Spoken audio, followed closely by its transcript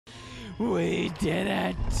We did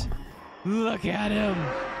it! Look at him!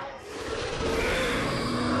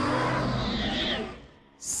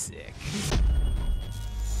 Sick.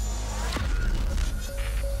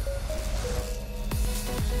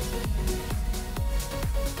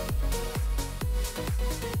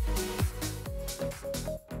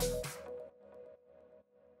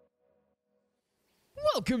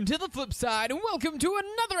 Welcome to the flip side, and welcome to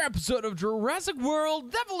another episode of Jurassic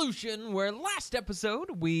World Evolution, where last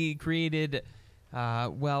episode we created,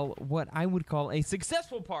 well, what I would call a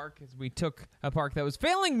successful park, as we took a park that was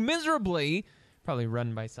failing miserably, probably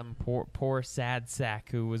run by some poor sad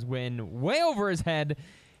sack who was way over his head,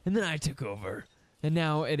 and then I took over. And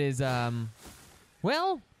now it is,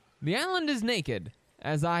 well, the island is naked,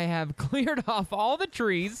 as I have cleared off all the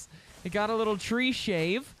trees. It got a little tree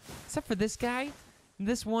shave, except for this guy.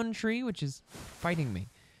 This one tree, which is fighting me.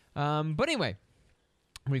 But anyway,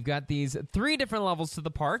 we've got these 3 different levels to the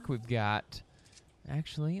park. We've got,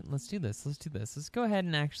 actually, let's do this. Let's go ahead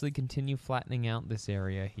and actually continue flattening out this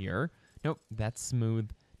area here. Nope, that's smooth.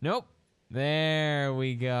 Nope, there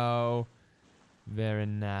we go. Very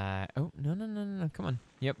nice. Oh, no, come on.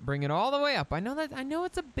 Yep, bring it all the way up. I know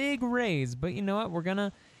it's a big raise, but you know what? We're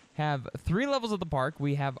gonna have 3 levels of the park.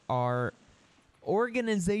 We have our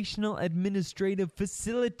organizational administrative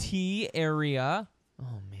facility area.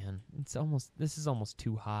 Oh man, this is almost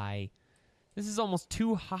too high. Let's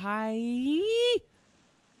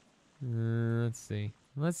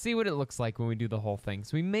see what it looks like when we do the whole thing.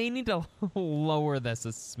 So we may need to lower this a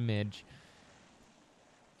smidge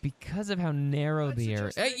because of how narrow the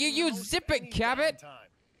area. Hey, you zip it, Cabot.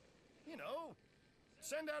 You know,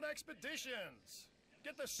 send out expeditions.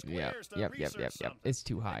 Get the squares to research something. It's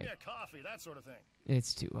too high. Maybe a coffee, that sort of thing.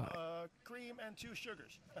 It's too high. Cream and 2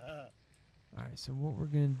 sugars. All right, so what we're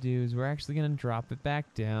gonna do is we're actually gonna drop it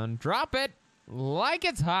back down. Drop it like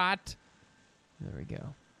it's hot. There we go.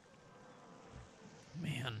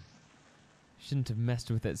 Man, shouldn't have messed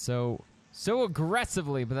with it so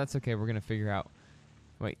aggressively, but that's okay. We're gonna figure out.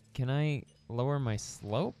 Wait, can I lower my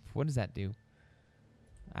slope? What does that do?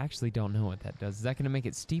 I actually don't know what that does. Is that gonna make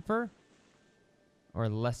it steeper? Or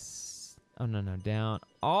less? Oh, no, down.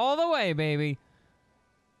 All the way, baby.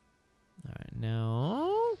 All right,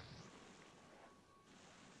 now.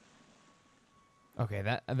 Okay,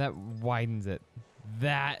 that widens it.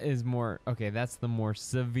 That is more, okay, that's the more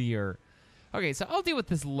severe. Okay, so I'll deal with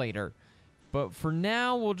this later. But for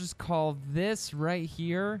now, we'll just call this right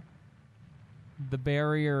here the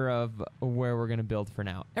barrier of where we're gonna build for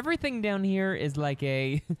now. Everything down here is like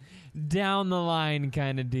a down the line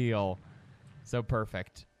kind of deal. So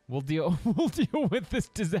perfect. We'll deal with this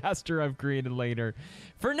disaster I've created later.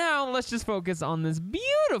 For now, let's just focus on this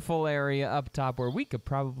beautiful area up top where we could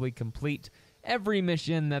probably complete every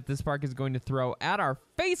mission that this park is going to throw at our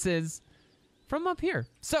faces from up here.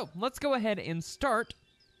 So let's go ahead and start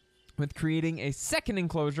with creating a second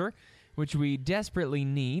enclosure, which we desperately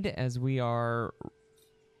need as we are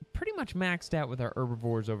pretty much maxed out with our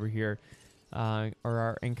herbivores over here. Or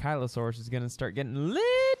our Ankylosaurus is going to start getting a little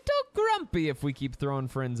grumpy if we keep throwing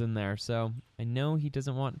friends in there. So I know he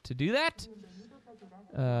doesn't want to do that.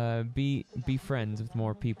 Be friends with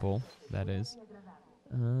more people, that is.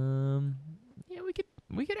 Yeah,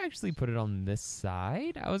 we could actually put it on this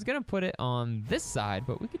side. I was going to put it on this side,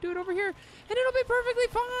 but we could do it over here, and it'll be perfectly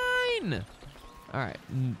fine. All right,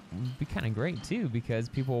 it'd be kind of great, too, because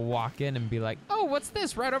people will walk in and be like, oh, what's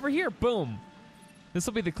this right over here? Boom. This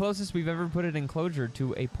will be the closest we've ever put an enclosure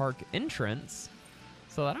to a park entrance.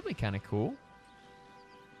 So that'll be kind of cool.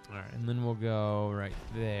 All right, and then we'll go right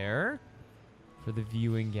there for the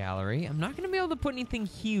viewing gallery. I'm not going to be able to put anything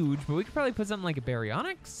huge, but we could probably put something like a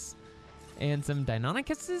Baryonyx and some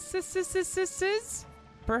Deinonychuses,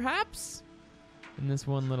 perhaps, in this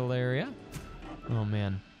one little area. Oh,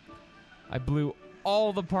 man. I blew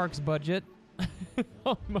all the park's budget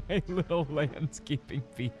on my little landscaping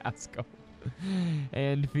fiasco.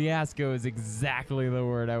 And fiasco is exactly the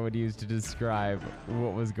word I would use to describe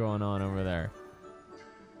what was going on over there.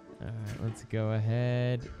 All right, let's go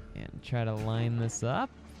ahead and try to line this up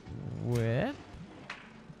with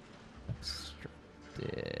obstructed.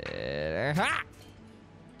 Ha!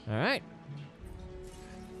 All right.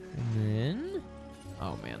 And then,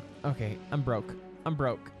 oh man. Okay, I'm broke.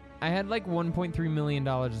 I had like $1.3 million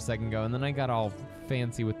a second ago, and then I got all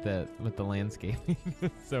fancy with the landscaping.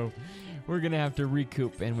 So we're gonna have to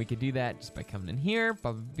recoup, and we could do that just by coming in here.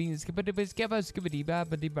 Boop,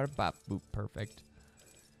 perfect.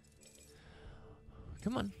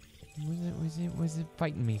 Come on. What's it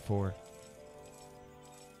fighting me for?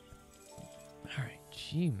 All right,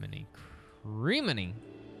 gee, mini creaminy.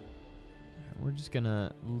 we're just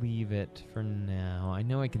gonna leave it for now. I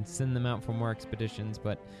know I can send them out for more expeditions,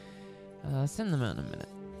 but send them out in a minute.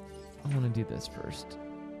 I want to do this first.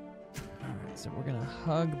 Alright, so we're gonna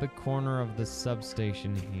hug the corner of the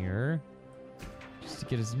substation here, just to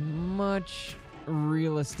get as much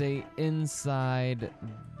real estate inside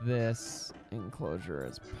this enclosure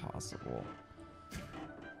as possible.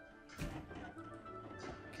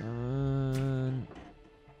 Come on.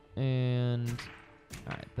 And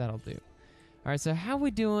alright, that'll do. Alright, so how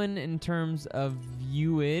we doing in terms of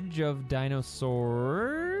viewage of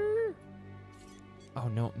dinosaur? Oh,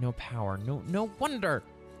 no power. No wonder.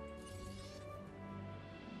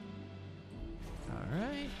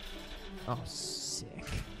 Alright. Oh, sick.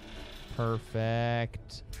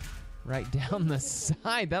 Perfect. Right down the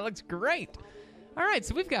side. That looks great. Alright,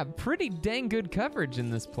 so we've got pretty dang good coverage in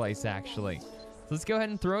this place, actually. So let's go ahead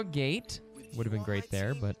and throw a gate. Would have been great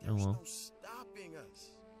there, but oh well. Let's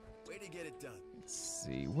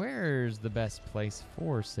see. Where's the best place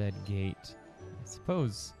for said gate? I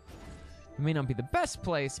suppose it may not be the best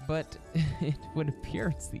place, but it would appear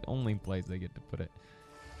it's the only place I get to put it.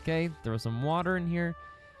 Okay, throw some water in here.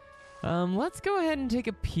 Let's go ahead and take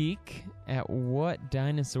a peek at what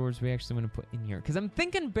dinosaurs we actually want to put in here. Because I'm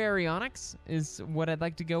thinking baryonyx is what I'd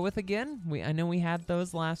like to go with again. I know we had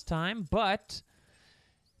those last time, but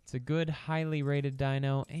it's a good, highly rated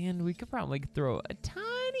dino, and we could probably throw a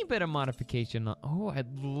tiny bit of modification on. Oh,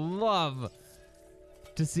 I'd love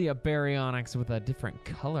to see a baryonyx with a different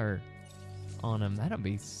color on him. That'll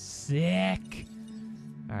be sick.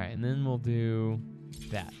 All right, and then we'll do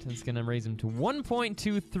that. It's gonna raise him to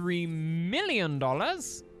 $1.23 million.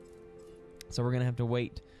 So we're gonna have to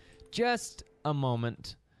wait just a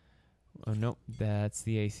moment. Oh, nope, that's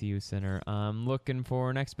the ACU center. I'm looking for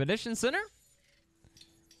an expedition center.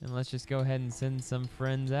 And let's just go ahead and send some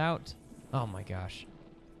friends out. Oh my gosh.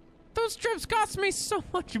 Those trips cost me so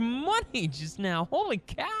much money just now. Holy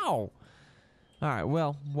cow. All right,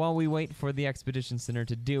 well, while we wait for the expedition center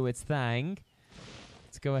to do its thing,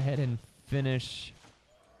 let's go ahead and finish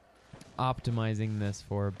optimizing this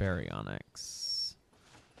for baryonyx.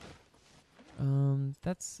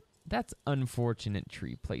 That's unfortunate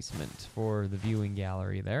tree placement for the viewing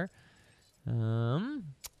gallery there.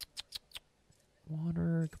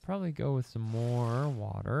 Water, could probably go with some more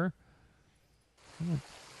water.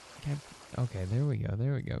 Okay, there we go,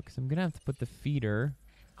 because I'm gonna have to put the feeder.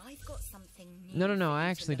 I've got something new. No, I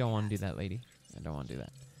actually don't want to do that, lady. I don't want to do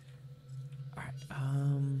that. All right,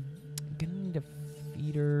 I'm gonna need a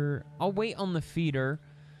feeder. I'll wait on the feeder,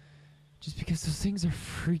 just because those things are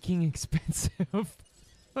freaking expensive.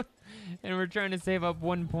 And we're trying to save up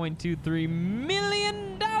 $1.23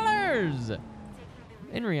 million.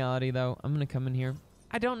 In reality, though, I'm going to come in here.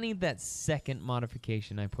 I don't need that second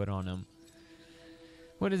modification I put on him.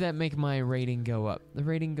 What does that make my rating go up? The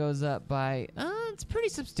rating goes up by, it's pretty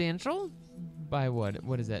substantial. By what?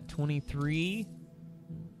 What is that, 23?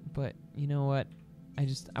 But you know what?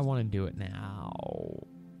 I want to do it now.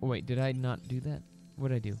 Oh, wait, did I not do that? What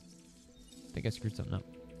did I do? I think I screwed something up.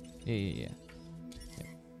 Yeah.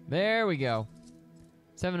 There we go.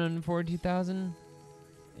 742,000.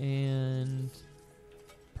 And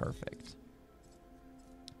perfect.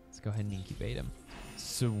 Let's go ahead and incubate him.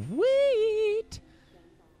 Sweet.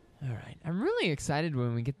 All right. I'm really excited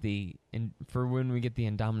when we get the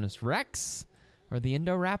Indominus Rex or the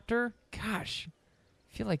Indoraptor. Gosh,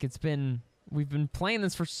 I feel like we've been playing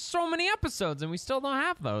this for so many episodes and we still don't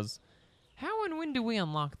have those. How and when do we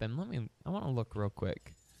unlock them? I want to look real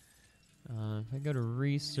quick. If I go to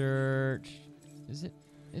research,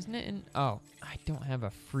 isn't it in, oh, I don't have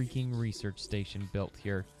a freaking research station built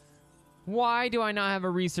here. Why do I not have a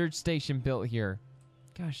research station built here?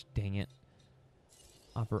 Gosh dang it.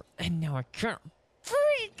 And now I can't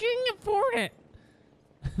freaking afford it.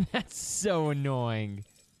 That's so annoying.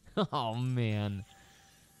 Oh man.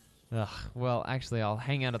 Ugh, well, actually, I'll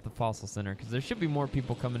hang out at the fossil center because there should be more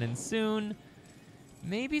people coming in soon.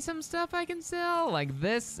 Maybe some stuff I can sell, like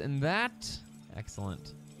this and that.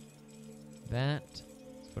 Excellent. That's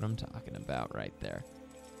what I'm talking about right there.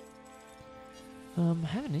 I'm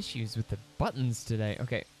having issues with the buttons today.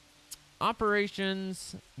 Okay.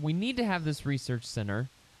 Operations. We need to have this research center.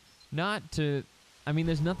 There's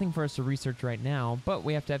nothing for us to research right now, but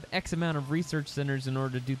we have to have X amount of research centers in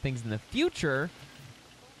order to do things in the future.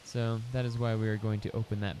 So that is why we are going to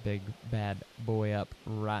open that big bad boy up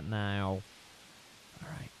right now. All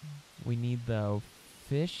right. We need the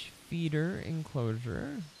fish feeder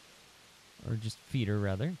enclosure. Or just feeder,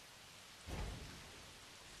 rather.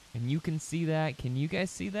 And you can see that. Can you guys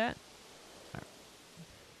see that? Right.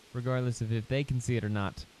 Regardless of if they can see it or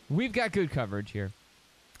not. We've got good coverage here.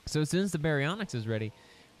 So as soon as the baryonyx is ready,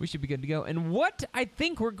 we should be good to go. And what I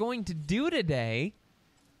think we're going to do today,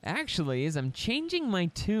 actually, is I'm changing my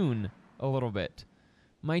tune a little bit.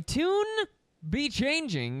 My tune be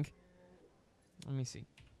changing. Let me see.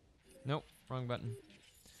 Nope, wrong button.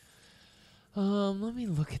 Let me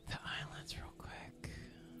look at the islands real quick.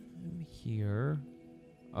 Here.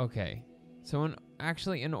 Okay. So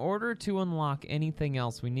in order to unlock anything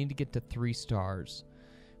else, we need to get to 3 stars.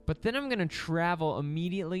 But then I'm going to travel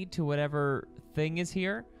immediately to whatever thing is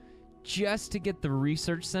here just to get the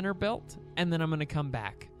research center built, and then I'm going to come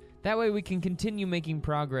back. That way we can continue making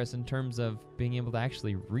progress in terms of being able to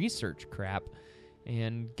actually research crap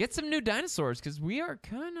and get some new dinosaurs, because we are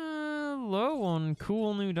kind of low on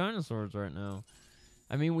cool new dinosaurs right now.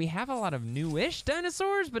 I mean, we have a lot of newish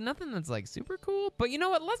dinosaurs, but nothing that's like super cool. But you know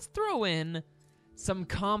what? Let's throw in some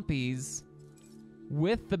compies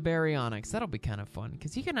with the baryonyx. That'll be kind of fun,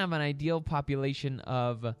 because he can have an ideal population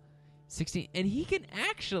of 16, and he can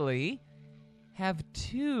actually have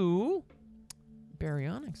 2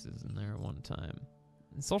 baryonyxes in there at one time.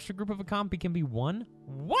 The social group of a compy can be 1?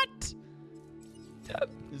 What?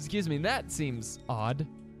 Excuse me, that seems odd.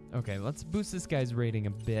 Okay, let's boost this guy's rating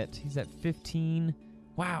a bit. He's at 15.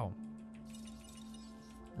 Wow.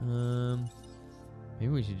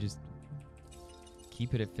 Maybe we should just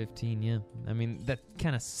keep it at 15, yeah. I mean, that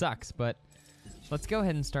kind of sucks, but let's go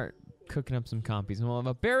ahead and start cooking up some compies. And we'll have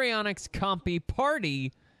a baryonyx compy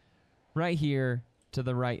party right here to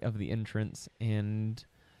the right of the entrance. And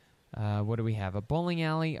what do we have? A bowling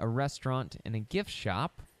alley, a restaurant, and a gift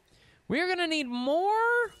shop. We're going to need more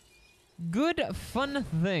good, fun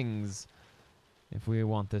things if we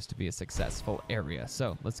want this to be a successful area.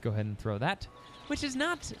 So let's go ahead and throw that, which is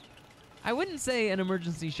not, I wouldn't say an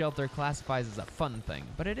emergency shelter classifies as a fun thing,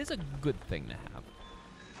 but it is a good thing to have.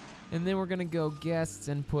 And then we're going to go guests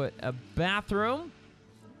and put a bathroom.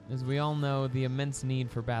 As we all know, the immense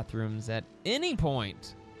need for bathrooms at any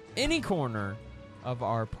point, any corner of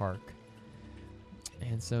our park.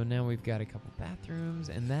 And so now we've got a couple bathrooms,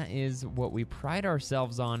 and that is what we pride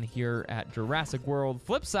ourselves on here at Jurassic World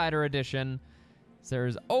Flipsider Edition. So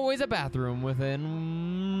there's always a bathroom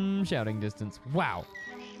within shouting distance. Wow.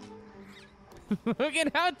 Look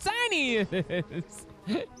at how tiny it is.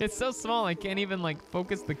 It's so small I can't even like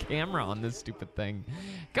focus the camera on this stupid thing.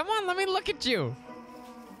 Come on, let me look at you.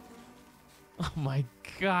 Oh my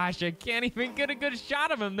gosh, I can't even get a good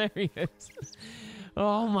shot of him. There he is.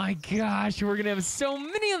 Oh my gosh, we're gonna have so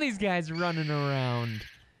many of these guys running around.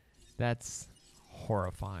 That's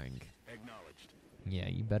horrifying. Acknowledged. Yeah,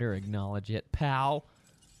 you better acknowledge it, pal.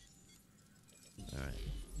 All right,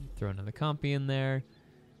 throw another compy in there.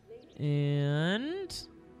 And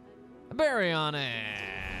a baryonyx.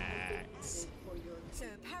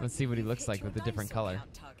 Let's see what he looks like with a different color.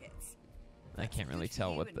 I can't really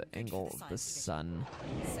tell with the angle of the sun.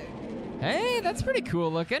 Hey, that's pretty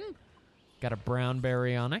cool looking. Got a brown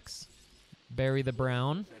baryonyx. Barry the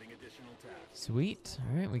brown. Sweet.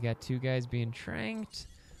 All right, we got 2 guys being tranked.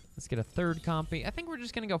 Let's get a 3rd compy. I think we're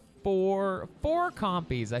just going to go 4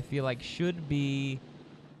 compies. I feel like should be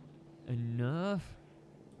enough.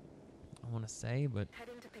 I want to say, but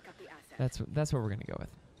that's what we're going to go with.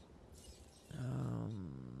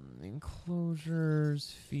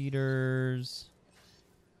 Enclosures, feeders.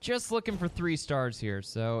 Just looking for 3 stars here.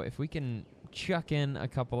 So if we can chuck in a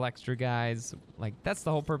couple extra guys, like that's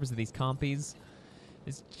the whole purpose of these compies,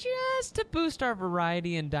 is just to boost our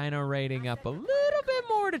variety and dino rating up a little bit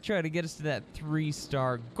more to try to get us to that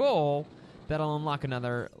 3-star goal. That'll unlock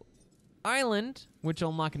another island, which will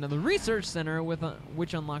unlock another research center,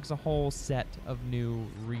 which unlocks a whole set of new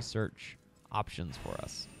research options for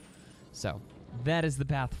us. So that is the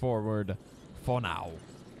path forward for now.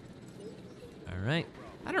 All right.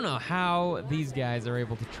 I don't know how these guys are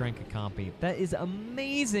able to trank a compy. That is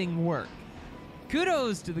amazing work.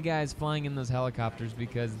 Kudos to the guys flying in those helicopters,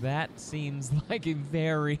 because that seems like a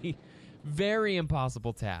very, very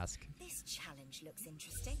impossible task. This challenge looks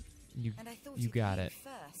interesting. You You got it.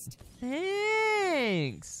 First.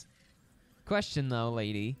 Thanks. Question though,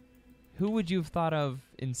 lady. Who would you have thought of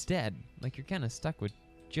instead? Like, you're kind of stuck with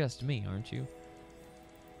just me, aren't you?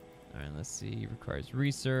 All right, let's see. Requires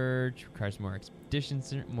research. Requires more expedition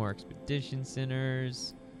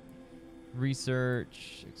centers.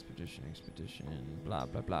 Research. Expedition. Blah,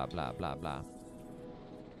 blah, blah, blah, blah, blah. All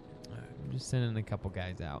right, I'm just sending a couple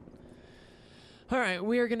guys out. All right,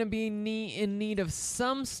 we are going to be in need of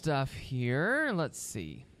some stuff here. Let's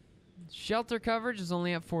see. Shelter coverage is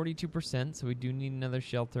only at 42%, so we do need another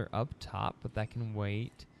shelter up top, but that can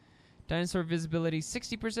wait. Dinosaur visibility,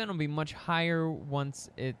 60% will be much higher once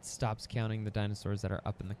it stops counting the dinosaurs that are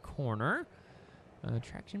up in the corner.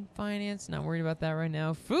 Attraction finance, not worried about that right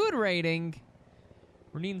now. Food rating.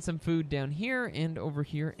 We're needing some food down here and over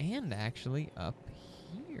here and actually up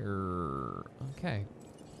here. Okay.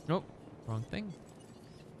 Nope, wrong thing.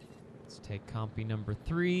 Let's take compy number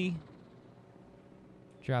 3.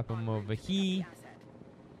 Drop him over here.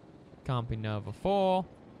 Compy number 4.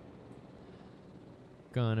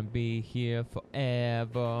 Gonna be here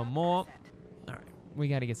forevermore. All right, we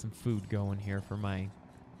got to get some food going here for my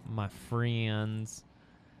friends.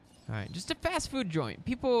 All right, just a fast food joint.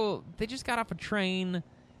 People, they just got off a train.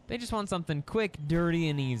 They just want something quick, dirty,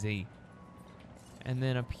 and easy. And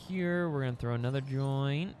then up here, we're gonna throw another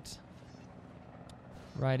joint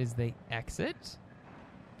right as they exit.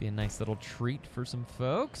 Be a nice little treat for some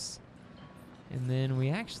folks. And then we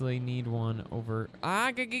actually need one over.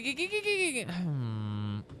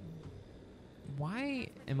 Why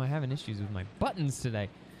am I having issues with my buttons today?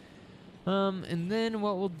 And then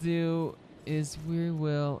what we'll do is we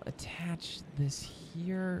will attach this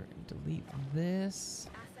here, delete this,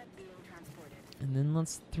 and then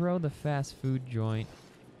let's throw the fast food joint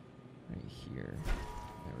right here.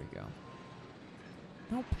 There we go.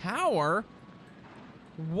 No power?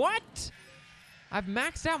 What? I've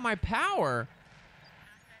maxed out my power.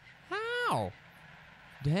 How?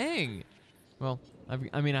 Dang. Well,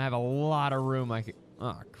 I mean, I have a lot of room. I could.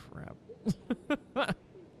 Oh, crap.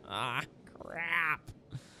 Ah, crap.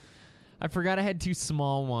 I forgot I had 2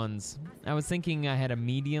 small ones. I was thinking I had a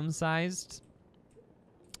medium-sized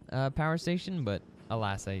power station, but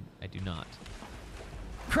alas, I do not.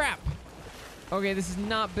 Crap! Okay, this is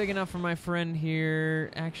not big enough for my friend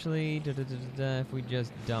here. Actually, if we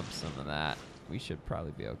just dump some of that, we should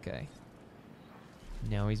probably be okay.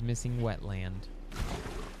 Now he's missing wetland.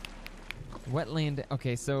 Wetland,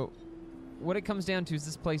 okay, so what it comes down to is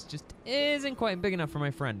this place just isn't quite big enough for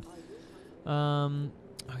my friend.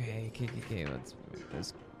 Okay,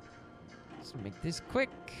 let's make this quick.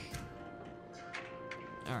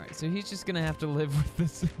 All right, so he's just gonna have to live with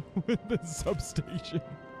this with this substation.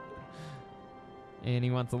 And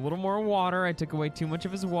he wants a little more water. I took away too much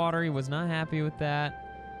of his water. He was not happy with that.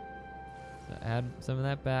 So add some of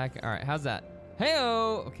that back. All right, how's that?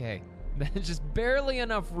 Hey-oh! Okay, that's just barely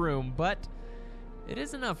enough room, but it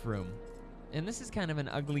is enough room. And this is kind of an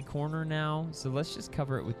ugly corner now, so let's just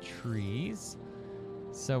cover it with trees.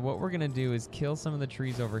 So what we're gonna do is kill some of the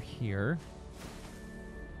trees over here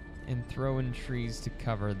and throw in trees to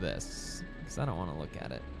cover this, because I don't want to look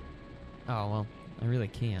at it. Oh, well, I really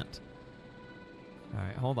can't. All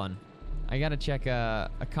right, hold on. I gotta check a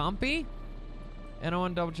compy, and I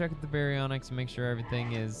want to double check with the baryonyx and make sure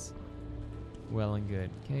everything is well and good.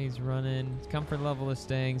 Okay, he's running. His comfort level is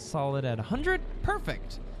staying solid at 100.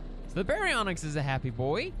 Perfect. So the baryonyx is a happy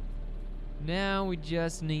boy. Now we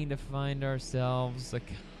just need to find ourselves a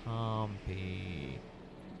compy.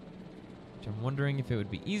 Which I'm wondering if it would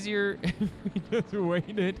be easier if we just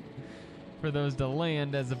waited for those to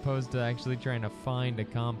land as opposed to actually trying to find a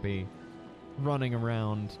compy running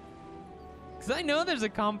around. Because I know there's a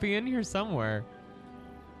compy in here somewhere.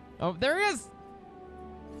 Oh, there he is!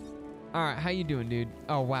 Alright, how you doing, dude?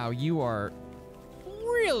 Oh, wow, you are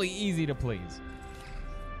really easy to please.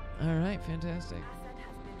 Alright, fantastic.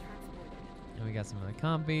 And we got some other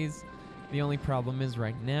compies. The only problem is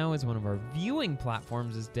right now is one of our viewing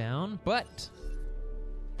platforms is down, but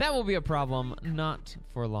that will be a problem not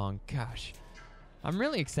for long. Gosh, I'm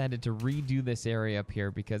really excited to redo this area up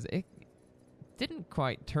here because it didn't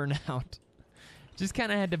quite turn out. Just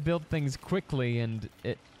kind of had to build things quickly, and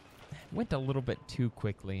it went a little bit too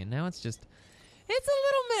quickly, and now it's a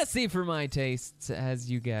little messy for my tastes, as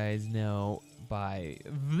you guys know by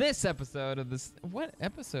this episode of this. What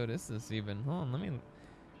episode is this even? Hold on,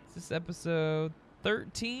 is this episode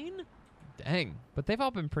 13? Dang, but they've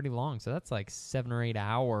all been pretty long, so that's like 7 or 8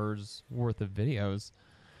 hours worth of videos.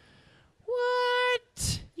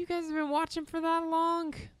 What? You guys have been watching for that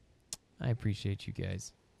long? I appreciate you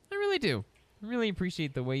guys. I really do. I really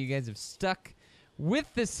appreciate the way you guys have stuck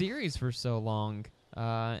with the series for so long,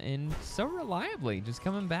 and so reliably, just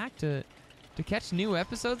coming back to catch new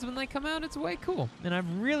episodes when they come out. It's way cool, and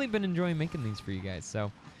I've really been enjoying making these for you guys,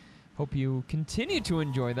 so hope you continue to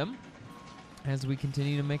enjoy them as we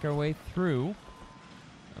continue to make our way through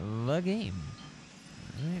the game.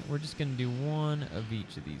 Alright, we're just going to do one of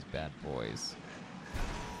each of these bad boys.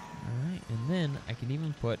 Alright, and then I can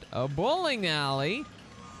even put a bowling alley.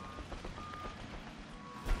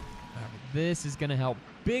 This is going to help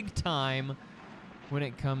big time when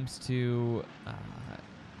it comes to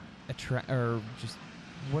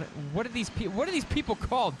what are these people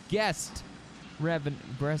called? Guest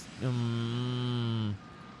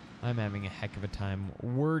I'm having a heck of a time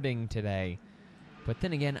wording today. But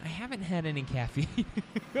then again, I haven't had any caffeine.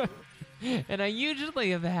 And I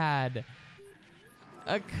usually have had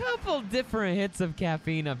a couple different hits of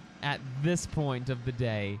caffeine at this point of the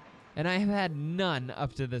day. And I have had none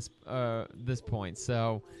up to this point.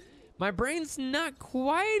 So my brain's not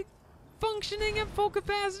quite functioning at full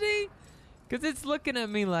capacity. Because it's looking at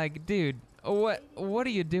me like, dude, what are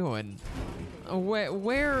you doing?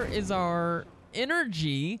 Where is our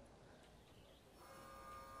energy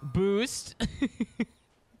boost?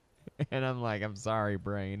 And I'm like, I'm sorry,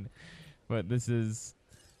 brain, but this is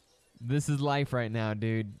life right now,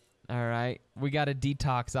 dude. All right, we got to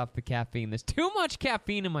detox off the caffeine. There's too much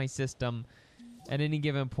caffeine in my system at any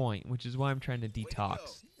given point, which is why I'm trying to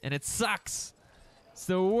detox, and it sucks. It's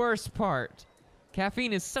the worst part.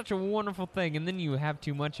 Caffeine is such a wonderful thing, and then you have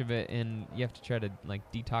too much of it, and you have to try to like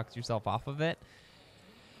detox yourself off of it,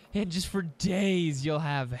 and just for days you'll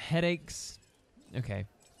have headaches. Okay,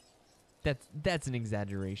 that's an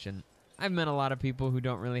exaggeration. I've met a lot of people who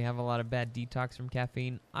don't really have a lot of bad detox from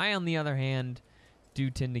caffeine. I, on the other hand,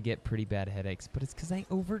 do tend to get pretty bad headaches, but it's because I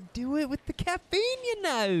overdo it with the caffeine, you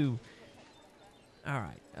know. All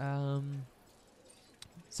right.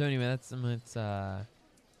 So anyway, that's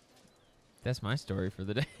my story for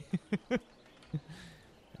the day. All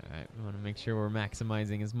right, we want to make sure we're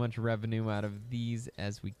maximizing as much revenue out of these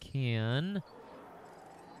as we can.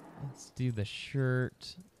 Let's do the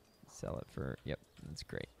shirt. Sell it for, yep, that's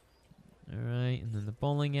great. All right, and then the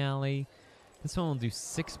bowling alley. This one will do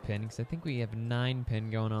 6 pin, because I think we have 9 pin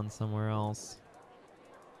going on somewhere else.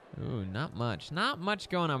 Ooh, not much. Not much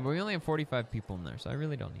going on, but we only have 45 people in there, so I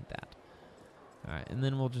really don't need that. All right, and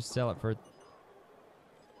then we'll just sell it for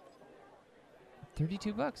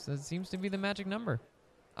 $32. That seems to be the magic number.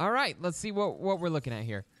 All right, let's see what we're looking at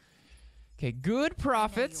here. Okay, good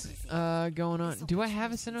profits going on. Do I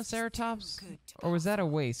have a Sinoceratops? Or was that a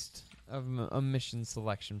waste of a mission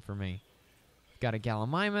selection for me? Got a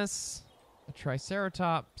Gallimimus, a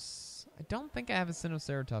Triceratops. I don't think I have a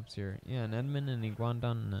Sinoceratops here. Yeah, an Edmund, an Iguanodon,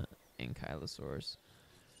 and an Ankylosaurus.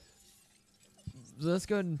 So let's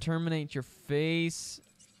go ahead and terminate your face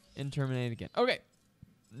and terminate again. Okay,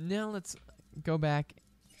 now let's go back.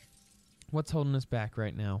 What's holding us back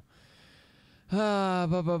right now?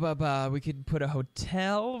 We could put a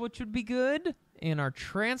hotel, which would be good. And our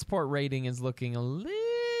transport rating is looking a little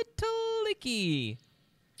icky.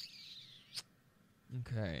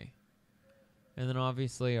 Okay. And then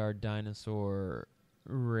obviously our dinosaur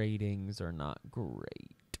ratings are not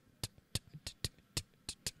great.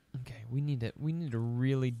 Okay, we need to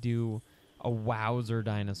really do a wowzer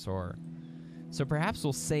dinosaur. So perhaps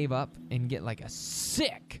we'll save up and get like a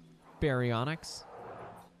sick Baryonyx.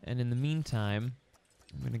 And in the meantime,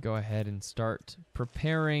 I'm going to go ahead and start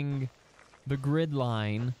preparing the grid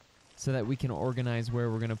line so that we can organize where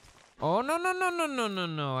we're going to... Oh,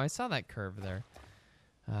 no. I saw that curve there.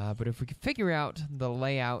 But if we can figure out the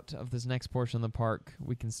layout of this next portion of the park,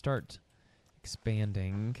 we can start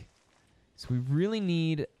expanding. So we really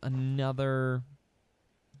need another...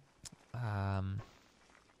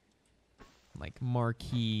 like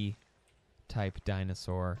marquee type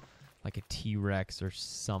dinosaur, like a T-Rex or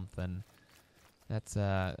something. That's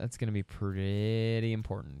gonna be pretty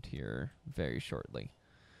important here very shortly.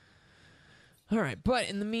 All right, but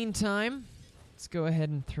in the meantime, let's go ahead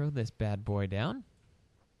and throw this bad boy down.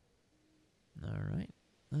 All right,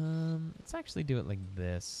 let's actually do it like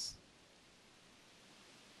this.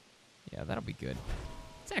 Yeah, that'll be good.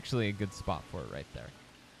 It's actually a good spot for it right there.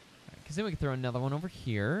 All right, because then we can throw another one over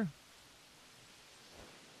here.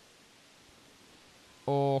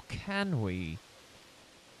 Or can we?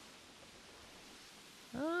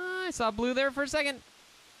 I saw blue there for a second.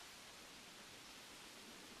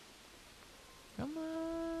 Come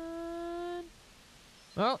on.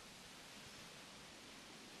 Oh.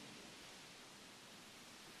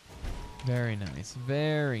 Very nice.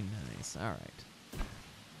 Very nice. All right.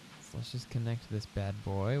 So let's just connect this bad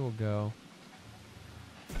boy. We'll go.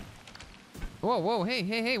 Whoa.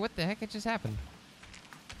 Hey. What the heck? It just happened.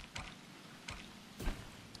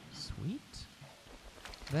 Sweet.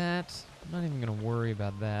 That. I'm not even going to worry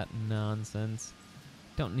about that nonsense.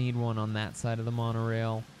 Don't need one on that side of the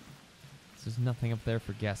monorail. So there's nothing up there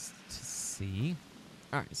for guests to see.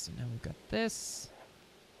 Alright, so now we've got this.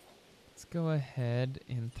 Let's go ahead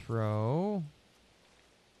and throw...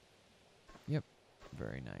 Yep,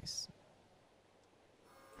 very nice.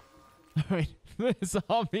 Alright, this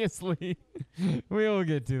obviously... we will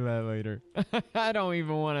get to that later. I don't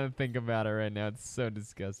even want to think about it right now. It's so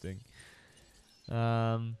disgusting.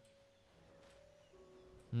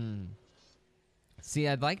 See,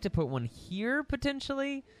 I'd like to put one here,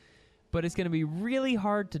 potentially, but it's going to be really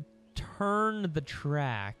hard to turn the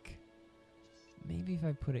track. Maybe if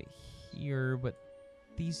I put it here, but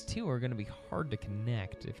these two are going to be hard to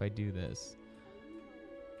connect if I do this.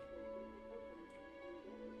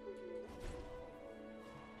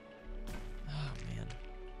 Oh, man.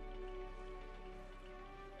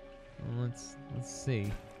 Well, let's see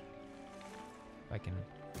if I can.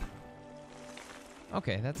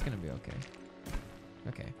 Okay, that's going to be okay.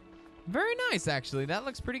 Okay. Very nice, actually. That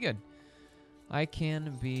looks pretty good. I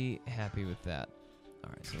can be happy with that. All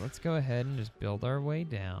right, so let's go ahead and just build our way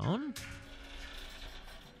down.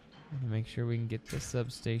 Make sure we can get the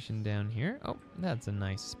substation down here. Oh, that's a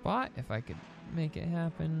nice spot. If I could make it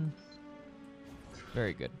happen.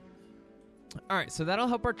 Very good. All right, so that'll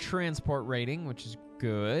help our transport rating, which is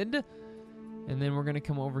good. And then we're going to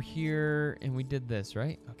come over here, and we did this,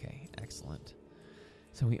 right? Okay, excellent.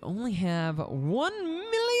 So we only have $1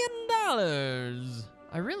 million.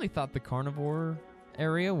 I really thought the carnivore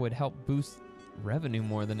area would help boost revenue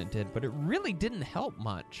more than it did, but it really didn't help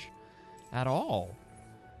much at all,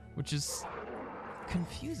 which is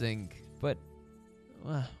confusing, but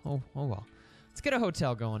oh well. Let's get a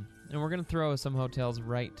hotel going, and we're going to throw some hotels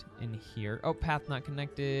right in here. Oh, path not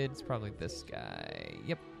connected. It's probably this guy.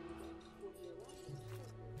 Yep.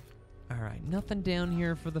 All right, nothing down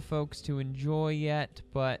here for the folks to enjoy yet,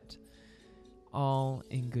 but all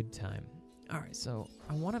in good time. All right, so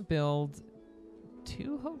I want to build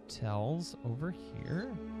 2 hotels over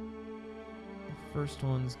here. The first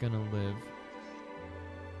one's going to live...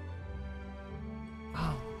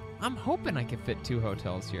 Oh, I'm hoping I can fit 2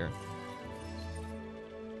 hotels here.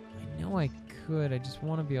 I know I could. I just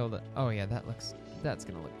want to be able to... Oh, yeah, that's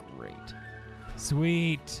going to look great.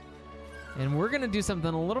 Sweet. And we're going to do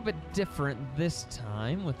something a little bit different this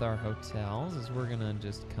time with our hotels, is we're going to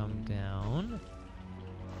just come down.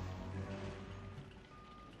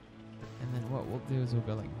 And then what we'll do is we'll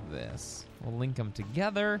go like this. We'll link them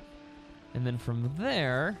together. And then from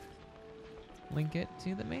there, link it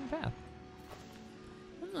to the main path.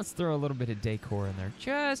 And let's throw a little bit of decor in there,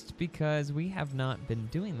 just because we have not been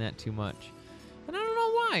doing that too much. And I don't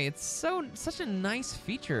know why. It's such a nice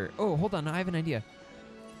feature. Oh, hold on. I have an idea.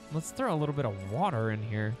 Let's throw a little bit of water in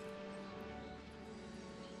here.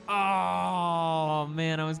 Oh,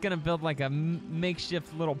 man. I was going to build like a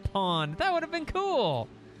makeshift little pond. That would have been cool.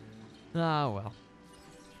 Oh, well.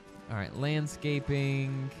 All right,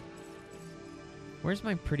 landscaping. Where's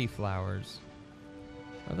my pretty flowers?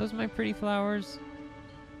 Are those my pretty flowers?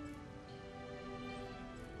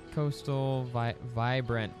 Coastal,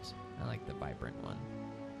 vibrant. I like the vibrant one.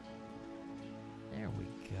 There we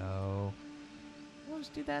go. We'll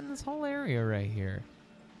just do that in this whole area right here.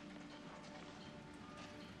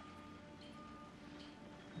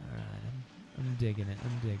 All right, I'm digging it.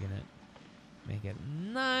 I'm digging it. Make it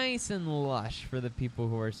nice and lush for the people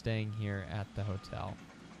who are staying here at the hotel.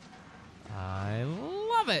 I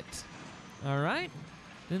love it. All right.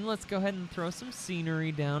 Then let's go ahead and throw some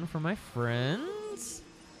scenery down for my friends.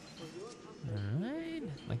 All right.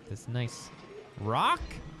 Like this nice rock.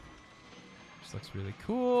 Which looks really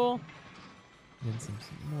cool. Then some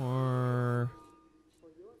more.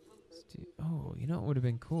 Oh, you know what would have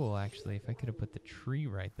been cool, actually, if I could have put the tree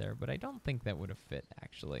right there. But I don't think that would have fit,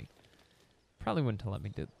 actually. Probably wouldn't let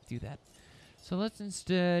me do that. So let's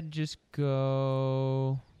instead just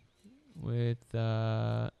go with,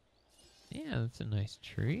 yeah, that's a nice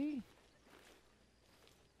tree.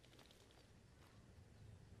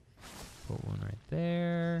 Put one right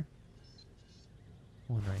there.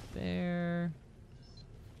 One right there.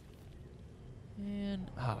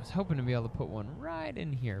 And I was hoping to be able to put one right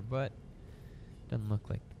in here, but doesn't look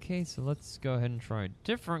like the case. So let's go ahead and try a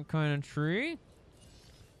different kind of tree.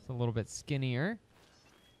 It's a little bit skinnier.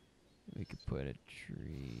 We could put a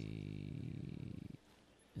tree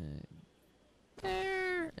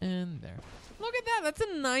there and there. Look at that. That's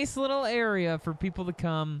a nice little area for people to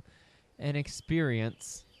come and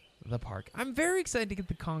experience the park. I'm very excited to get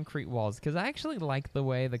the concrete walls because I actually like the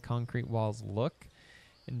way the concrete walls look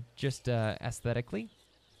and just aesthetically.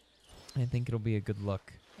 I think it'll be a good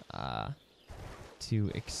look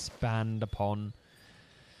to expand upon.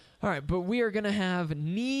 All right, but we are going to have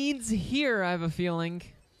needs here, I have a feeling.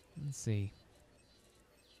 Let's see.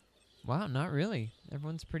 Wow, not really.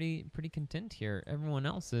 Everyone's pretty content here. Everyone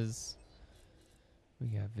else is... We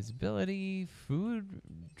got visibility, food,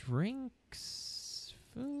 drinks,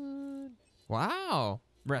 food. Wow.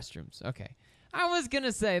 Restrooms. Okay. I was going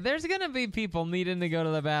to say, there's going to be people needing to go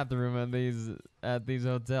to the bathroom at these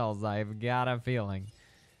hotels. I've got a feeling.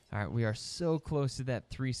 All right, we are so close to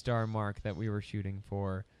that 3-star mark that we were shooting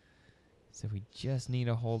for. So we just need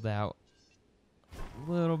to hold out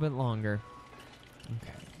a little bit longer.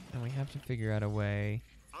 Okay. And we have to figure out a way.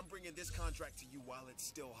 I'm bringing this contract to you while it's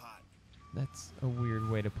still hot. That's a weird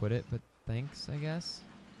way to put it, but thanks, I guess.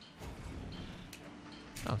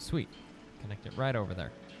 Oh, sweet. Connect it right over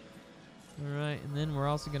there. All right, and then we're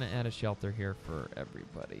also going to add a shelter here for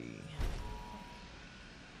everybody.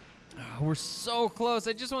 Oh, we're so close.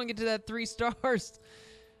 I just want to get to that 3 stars.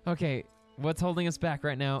 Okay, what's holding us back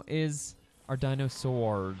right now is our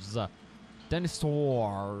dinosaurs.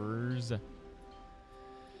 Dinosaurs.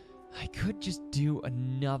 I could just do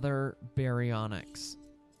another baryonyx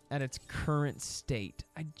at its current state.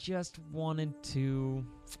 I just wanted to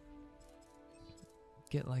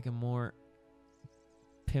get like a more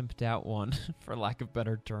pimped out one, for lack of a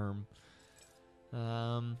better term.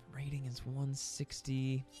 Rating is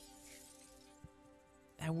 160.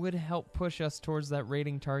 That would help push us towards that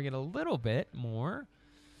rating target a little bit more.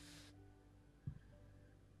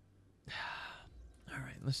 All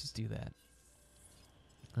right, let's just do that.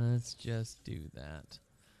 Let's just do that.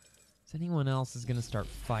 So anyone else is going to start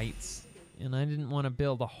fights, and I didn't want to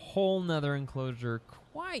build a whole nother enclosure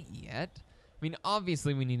quite yet. I mean,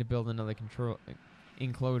 obviously we need to build another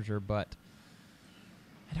enclosure, but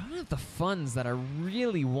I don't have the funds that I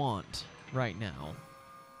really want right now.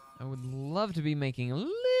 I would love to be making a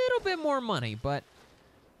little bit more money, but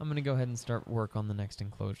I'm going to go ahead and start work on the next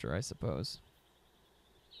enclosure, I suppose.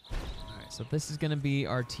 All right, so this is going to be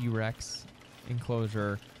our T-Rex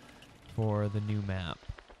enclosure for the new map.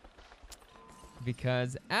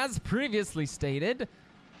 Because, as previously stated,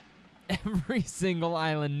 every single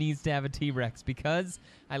island needs to have a T-Rex because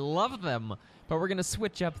I love them. But we're going to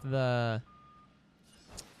switch up the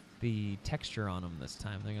texture on them this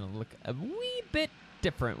time. They're going to look a wee bit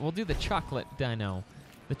different. We'll do the chocolate dino,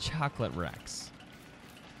 the chocolate Rex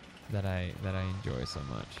that I enjoy so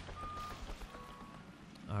much.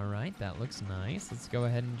 All right, that looks nice. Let's go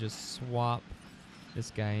ahead and just swap this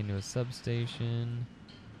guy into a substation.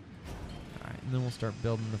 All right, and then we'll start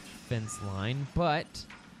building the fence line. But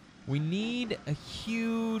we need a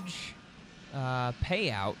huge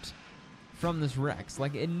payout from this Rex.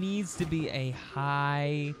 Like, it needs to be a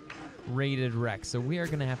high-rated Rex. So we are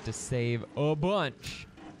going to have to save a bunch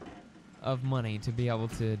of money to be able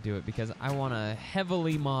to do it because I want a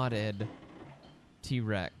heavily modded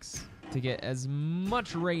T-Rex to get as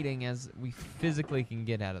much rating as we physically can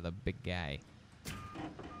get out of the big guy. Let's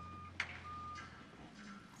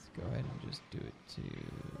go ahead and just do it to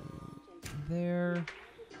there.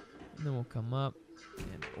 And then we'll come up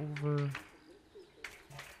and over.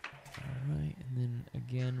 Alright, and then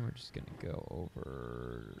again, we're just going to go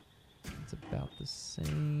over. It's about the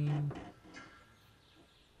same.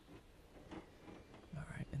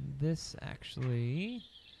 Alright, and this actually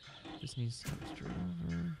just needs to come straight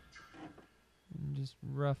over. And just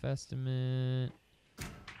rough estimate.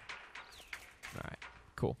 Alright,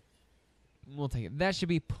 cool. We'll take it. That should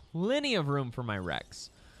be plenty of room for my Rex.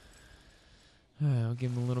 I'll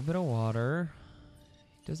give him a little bit of water.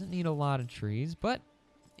 He doesn't need a lot of trees, but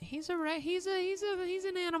he's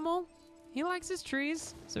an animal. He likes his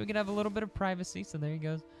trees, so we can have a little bit of privacy. So there he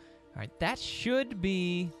goes. All right, that should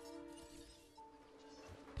be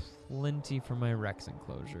plenty for my Rex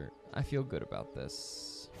enclosure. I feel good about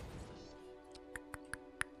this.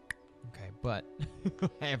 Okay, but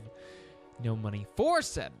I have no money for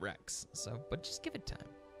said Rex. But just give it time.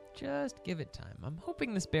 Just give it time. I'm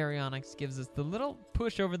hoping this baryonyx gives us the little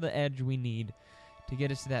push over the edge we need to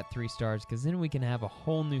get us to that 3 stars, because then we can have a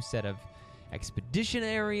whole new set of expedition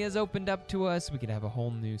areas opened up to us. We could have a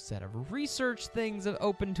whole new set of research things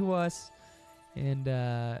open to us, and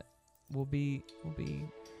we'll be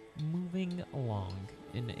moving along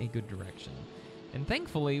in a good direction. And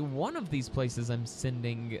thankfully, one of these places I'm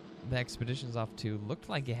sending the expeditions off to looked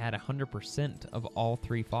like it had 100% of all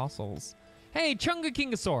 3 fossils. Hey, Chunga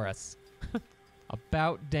Kingosaurus!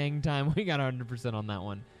 About dang time we got 100% on that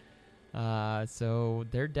one. So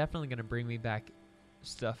they're definitely going to bring me back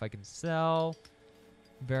stuff I can sell.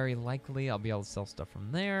 Very likely I'll be able to sell stuff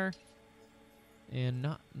from there. And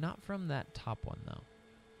not from that top one, though.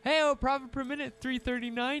 Hey, profit per minute,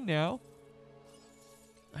 339 now.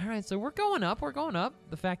 All right, so we're going up. We're going up.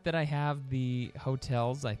 The fact that I have the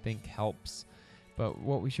hotels, I think, helps. But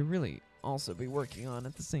what we should really also be working on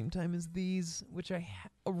at the same time is these, which a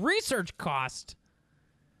research cost.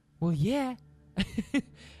 Well, yeah.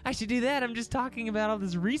 I should do that. I'm just talking about all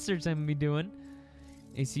this research I'm going to be doing.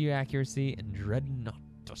 ACU accuracy and dreadnought.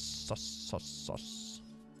 All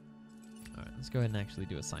right, let's go ahead and actually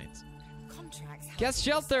do a science. Guest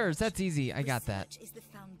shelters. That's easy. I got that.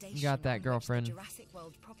 You got that, girlfriend. Jurassic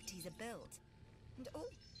World properties are built. And oh,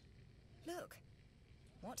 look.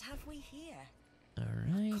 What have we here? All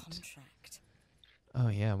right. A contract. Oh,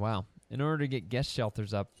 yeah, wow. In order to get guest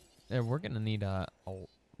shelters up, we're going to need a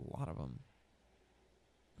lot of them.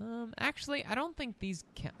 Actually, I don't think these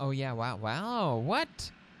can... Oh, yeah, wow, wow.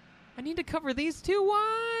 What? I need to cover these too?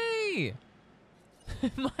 Why?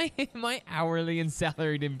 my hourly and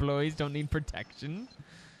salaried employees don't need protection.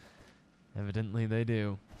 Evidently, they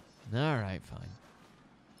do. All right, fine.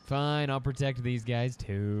 Fine, I'll protect these guys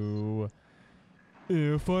too.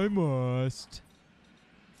 If I must.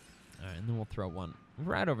 All right, and then we'll throw one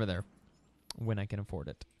right over there when I can afford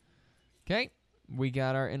it. Okay, we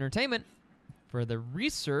got our entertainment for the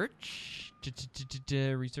research.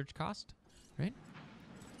 Research cost, right?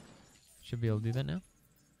 Should be able to do that now.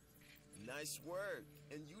 Nice work.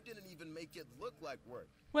 And you didn't even make it look like work.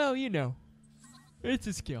 Well, you know, it's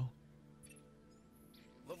a skill.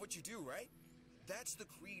 Love what you do, right? That's the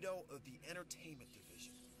credo of the entertainment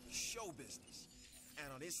division. Show business.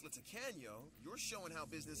 And on Isla Tacaño, you're showing how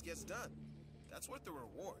business gets done. That's worth the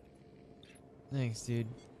reward. Thanks, dude.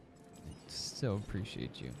 I so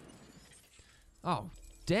appreciate you. Oh,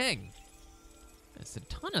 dang. That's a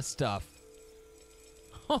ton of stuff.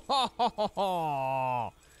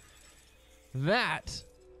 That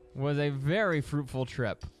was a very fruitful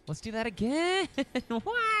trip. Let's do that again.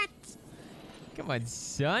 What? Come on,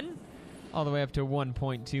 son. All the way up to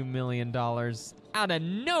 $1.2 million out of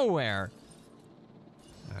nowhere.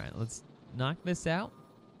 All right, let's knock this out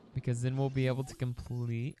because then we'll be able to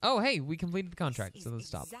complete... Oh, hey, we completed the contract, so let's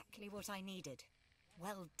stop. Exactly what I needed.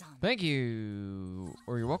 Well done. Thank you.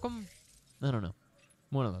 Or you're welcome. I don't know.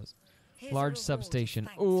 One of those. Here's Large a reward of substation.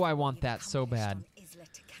 thanks Oh, for I what want you've that so bad. accomplished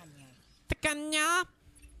on Isla Tacaño. Tacaña.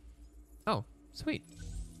 Oh, sweet.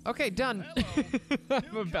 Okay, done.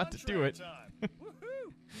 I'm about to do it.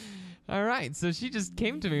 All right, so she just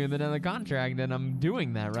came to me with another contract, and I'm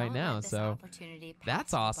doing that right Don't now, let this so opportunity pass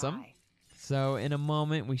that's you awesome. by. So in a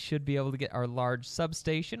moment, we should be able to get our large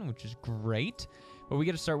substation, which is great. But we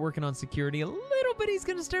got to start working on security a little bit. He's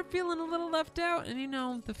going to start feeling a little left out. And, you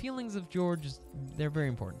know, the feelings of George, they're very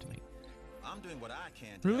important to me. I'm doing what I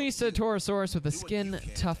can to Release a help you. Torosaurus with a Do what you skin can to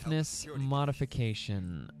help toughness security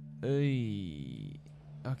modification.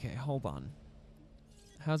 Okay, hold on.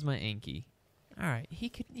 How's my Anki? All right, he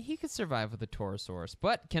could survive with a Torosaurus,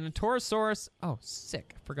 but can a Torosaurus? Oh,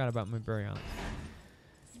 sick! Forgot about my Baryonyx.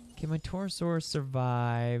 Can my Torosaurus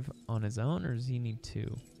survive on his own, or does he need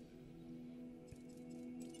two?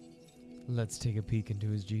 Let's take a peek into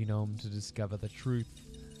his genome to discover the truth.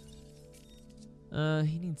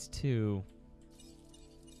 He needs two.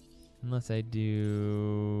 Unless I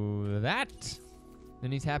do that,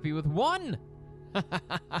 then he's happy with one.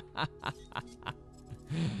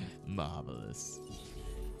 Marvelous.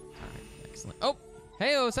 All right, excellent. Oh,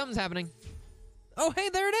 hey-oh, something's happening. Oh, hey,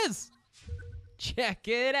 there it is. Check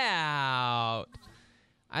it out.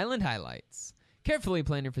 Island highlights. Carefully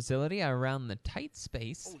plan your facility around the tight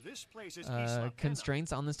space Oh, this place is Isla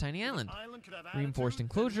constraints on this tiny island. Island could have Reinforced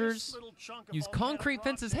attitude, then enclosures. this little chunk of Use volcanic concrete rock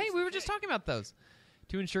fences. Hey, takes we the were just cake. talking about those.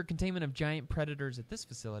 To ensure containment of giant predators at this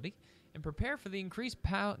facility and prepare for the increased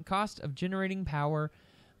cost of generating power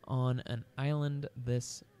on an island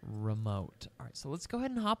this remote. All right, so let's go ahead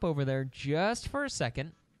and hop over there just for a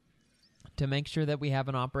second to make sure that we have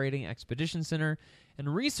an operating expedition center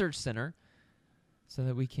and research center so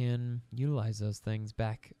that we can utilize those things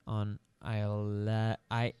back on Isla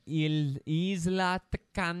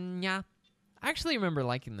Tacaña. I actually remember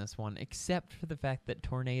liking this one, except for the fact that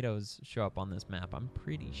tornadoes show up on this map. I'm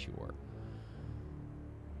pretty sure.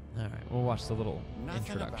 All right, we'll watch the little Nothing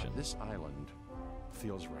introduction. about this island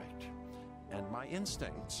feels right. And my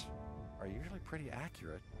instincts are usually pretty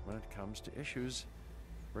accurate when it comes to issues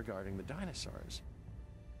regarding the dinosaurs.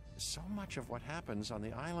 So much of what happens on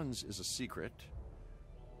the islands is a secret.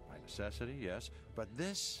 By necessity, yes. But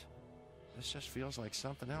this just feels like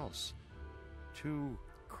something else. Too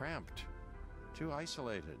cramped. Too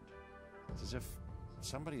isolated. It's as if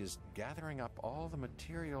somebody is gathering up all the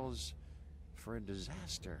materials for a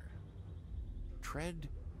disaster. Tread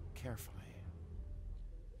carefully.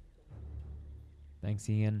 Thanks,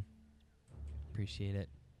 Ian. Appreciate it.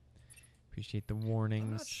 Appreciate the I'm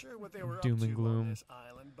warnings. not sure what they were doom up and to gloom. on this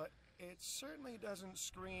island, but it certainly doesn't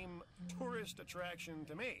scream tourist attraction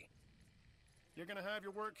to me. You're gonna have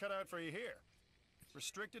your work cut out for you here.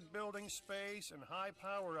 Restricted building space and high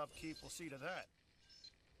power upkeep will see to that.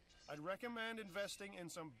 I'd recommend investing in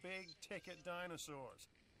some big-ticket dinosaurs,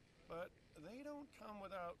 but they don't come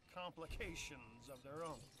without complications of their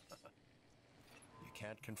own. You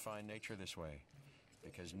can't confine nature this way,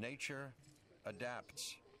 because nature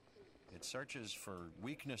adapts. It searches for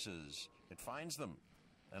weaknesses, it finds them,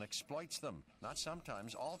 and exploits them, not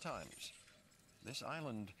sometimes, all times. This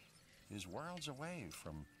island is worlds away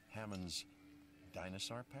from Hammond's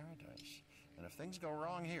dinosaur paradise. And if things go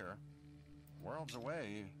wrong here, worlds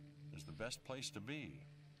away is the best place to be.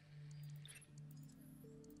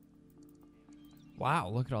 Wow,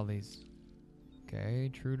 look at all these.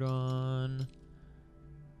 Okay, Trudon,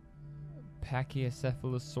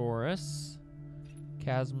 Pachycephalosaurus,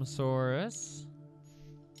 Chasmosaurus,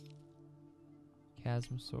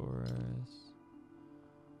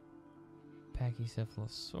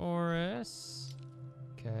 Pachycephalosaurus.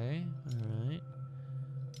 Okay, all right.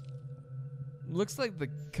 Looks like the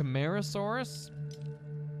Camarasaurus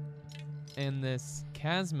and this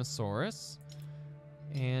Chasmosaurus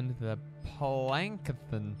and the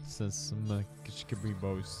Planktonsis.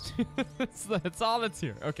 That's all that's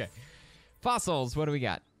here. Okay. Fossils, what do we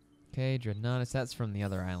got? Okay, Dreadnoughtus, that's from the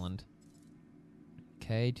other island.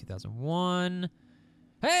 Okay, 2001.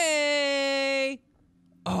 Hey!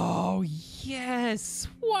 Oh, yes!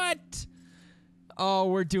 What? Oh,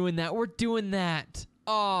 we're doing that. We're doing that.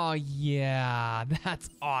 Oh, yeah. That's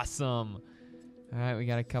awesome. All right, we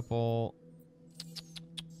got a couple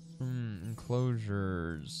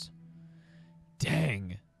enclosures.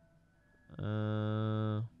 Dang.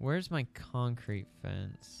 Where's my concrete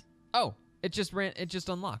fence? Oh, it just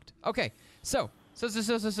unlocked. Okay, so.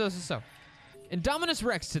 Indominus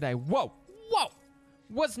Rex today. Whoa.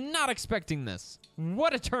 Was not expecting this.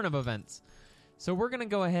 What a turn of events. So we're gonna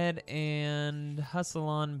go ahead and hustle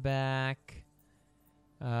on back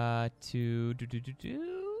to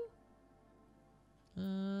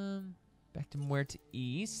back to where to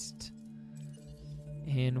east.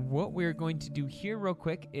 And what we're going to do here real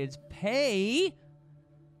quick is pay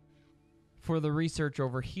for the research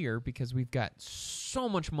over here because we've got so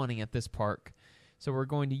much money at this park. So we're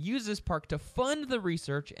going to use this park to fund the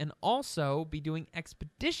research and also be doing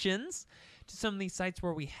expeditions to some of these sites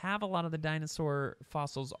where we have a lot of the dinosaur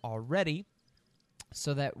fossils already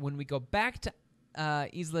so that when we go back to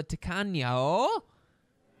Isla Tacaño,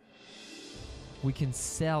 we can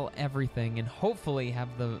sell everything and hopefully have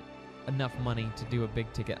enough money to do a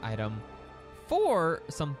big ticket item for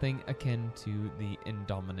something akin to the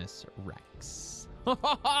Indominus Rex.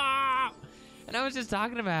 And I was just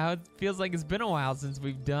talking about how it feels like it's been a while since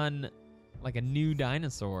we've done like a new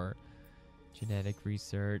dinosaur. Genetic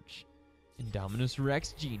research, Indominus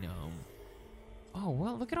Rex genome. Oh,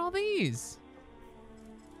 well, look at all these.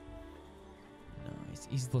 Nice.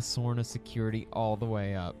 Isla Sorna security all the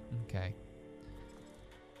way up. Okay.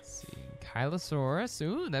 Let's see. Kylosaurus.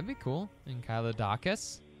 Ooh, that'd be cool. And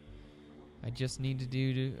Kylodocus. I just need to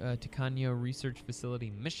do Tacaño Research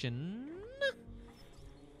Facility mission.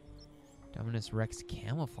 Dominus Rex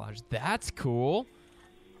camouflage. That's cool.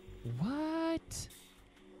 What?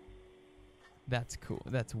 That's cool.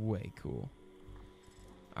 That's way cool.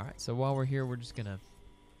 All right, so while we're here, we're just going to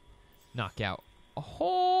knock out a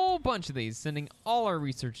whole bunch of these, sending all our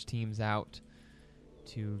research teams out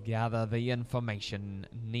to gather the information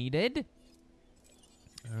needed.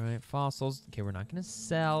 All right, fossils. Okay, we're not going to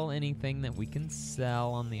sell anything that we can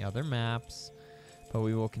sell on the other maps. But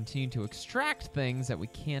we will continue to extract things that we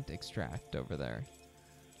can't extract over there.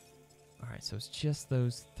 All right, so it's just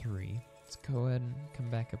those three. Let's go ahead and come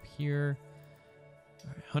back up here.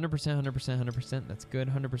 All right, 100%, 100%, 100%. That's good,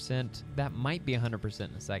 100%. That might be 100%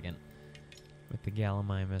 in a second with the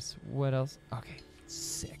Gallimimus. What else? Okay,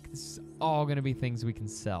 sick. This is all going to be things we can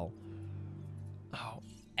sell. Oh,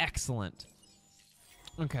 excellent.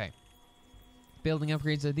 Okay. Building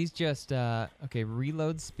upgrades. Are these just, okay,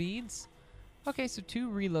 reload speeds? Okay, so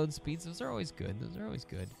 2 reload speeds. Those are always good.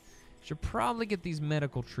 Should probably get these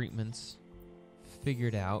medical treatments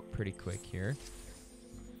figured out pretty quick here.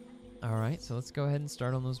 All right, so let's go ahead and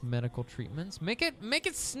start on those medical treatments. Make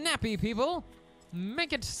it snappy, people.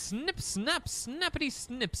 Make it snip, snap, snappity,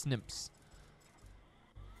 snip, snips.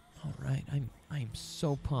 All right, I'm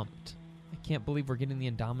so pumped. I can't believe we're getting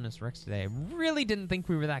the Indominus Rex today. I really didn't think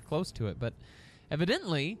we were that close to it, but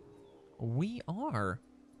evidently we are.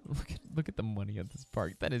 Look at the money at this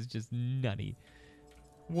park. That is just nutty.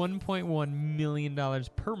 $1.1 million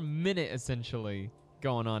per minute, essentially,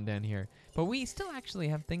 going on down here. But we still actually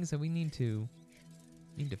have things that we need to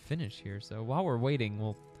finish here. So while we're waiting,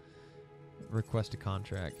 we'll request a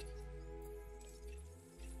contract.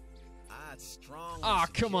 I'd strongly oh,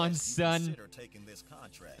 come on, suggest son. you consider taking this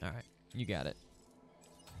contract. All right, you got it.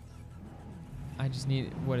 I just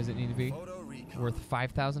need, what does it need to be? Photo recon. Worth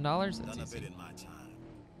 $5,000? That's Done a easy. bit in my time.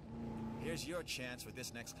 Here's your chance for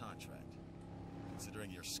this next contract.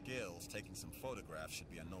 Considering your skills, taking some photographs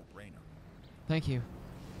should be a no-brainer. Thank you.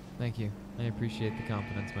 Thank you. I appreciate the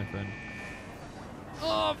confidence, my friend.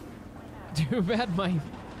 Oh! Too bad my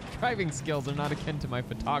driving skills are not akin to my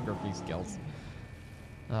photography skills.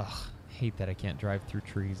 Ugh, hate that I can't drive through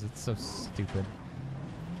trees. It's so stupid.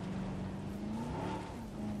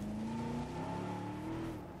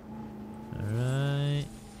 Alright.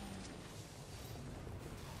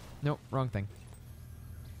 Nope, wrong thing.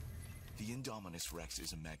 The Indominus Rex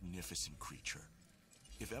is a magnificent creature.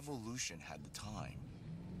 If evolution had the time,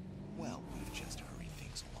 well, we've just hurried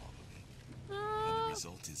things along a bit. And the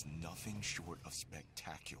result is nothing short of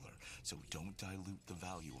spectacular, so don't dilute the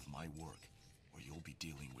value of my work, or you'll be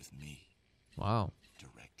dealing with me. Wow.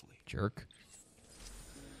 Directly. Jerk.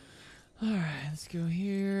 Alright, let's go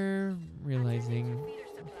here. Realizing.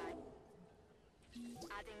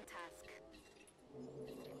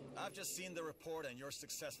 I've just seen the report on your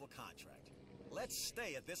successful contract. Let's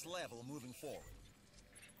stay at this level moving forward.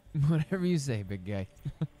 Whatever you say, big guy.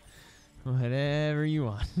 Whatever you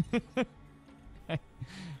want.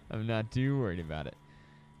 I'm not too worried about it.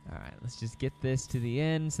 Alright, let's just get this to the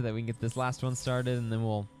end so that we can get this last one started, and then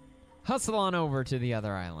we'll hustle on over to the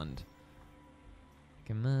other island.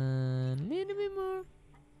 Come on, a little bit more.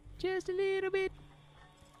 Just a little bit.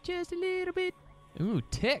 Just a little bit. Ooh,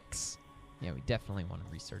 ticks. Yeah, we definitely want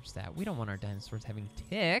to research that. We don't want our dinosaurs having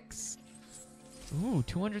ticks. Ooh,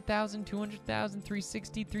 200,000, 200,000,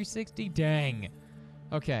 360, 360. Dang.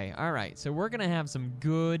 Okay, all right. So we're going to have some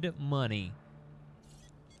good money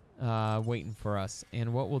waiting for us.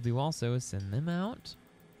 And what we'll do also is send them out.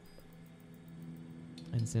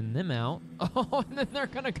 And send them out. Oh, and then they're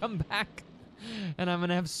going to come back. And I'm going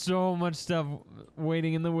to have so much stuff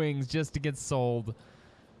waiting in the wings just to get sold.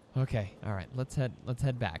 Okay, all right. Let's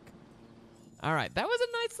head back. All right, that was a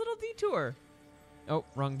nice little detour. Oh,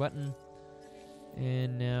 wrong button.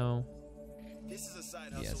 And now, This is a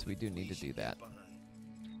side hustle yes, we do need to should do that. get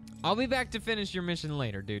behind. I'll be back to finish your mission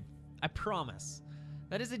later, dude. I promise.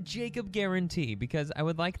 That is a Jacob guarantee, because I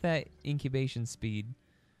would like that incubation speed.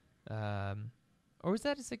 Or was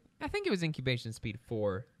that I think it was incubation speed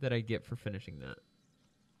 4 that I get for finishing that.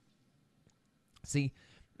 See,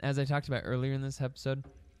 as I talked about earlier in this episode,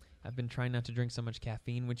 I've been trying not to drink so much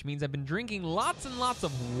caffeine, which means I've been drinking lots and lots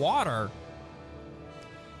of water.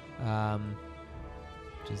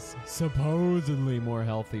 Which is supposedly more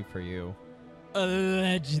healthy for you.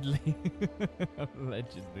 Allegedly.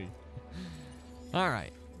 Allegedly. All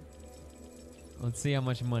right. Let's see how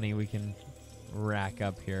much money we can rack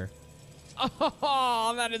up here.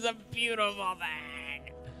 Oh, that is a beautiful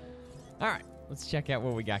thing. All right. Let's check out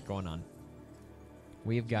what we got going on.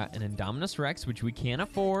 We've got an Indominus Rex, which we can't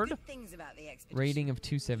afford. Good things about the expedition. Rating of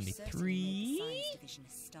You certainly made the 273. science division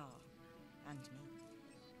a star. And me.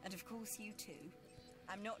 And of course you too.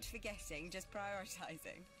 I'm not forgetting, just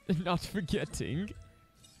prioritizing. Not forgetting.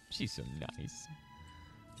 She's so nice.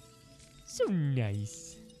 So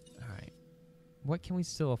nice. All right. What can we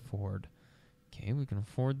still afford? Okay, we can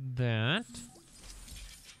afford that.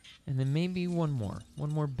 And then maybe one more.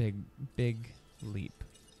 One more big leap.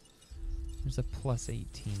 There's a plus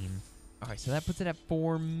 18. All right, so that puts it at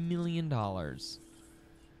 $4 million.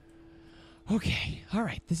 Okay, all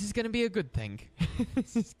right. This is going to be a good thing.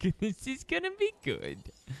 This is going to be good.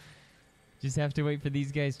 Just have to wait for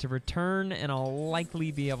these guys to return, and I'll likely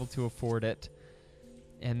be able to afford it.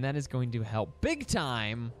 And that is going to help big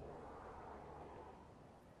time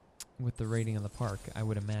with the rating of the park, I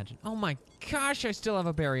would imagine. Oh my gosh, I still have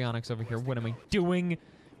a baryonyx over here. What am I doing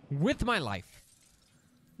with my life?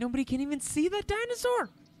 Nobody can even see that dinosaur.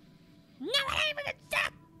 Nobody even can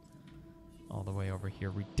stop. All the way over here.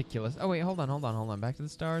 Ridiculous. Oh, wait. Hold on. Back to the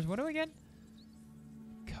stars. What do we get?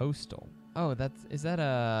 Coastal. Oh, is that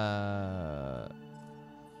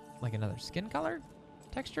like another skin color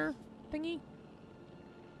texture thingy?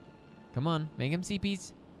 Come on. Make him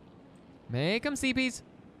CPs. Make him CPs.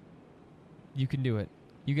 You can do it.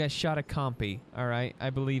 You guys shot a compy. All right. I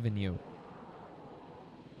believe in you.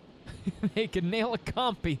 They can nail a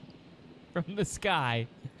compy from the sky,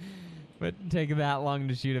 but take that long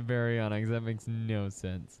to shoot a baryonyx. That makes no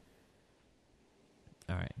sense.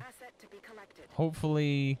 All right. Asset to be collected.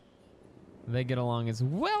 Hopefully, they get along as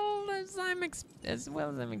well as I'm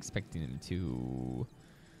expecting them to.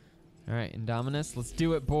 All right, Indominus, let's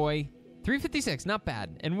do it, boy. 356, not bad.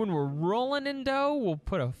 And when we're rolling Indo, we'll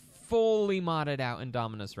put a fully modded out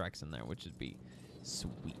Indominus Rex in there, which would be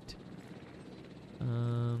sweet.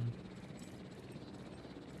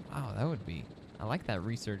 Wow, that would be. I like that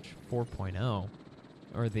research 4.0,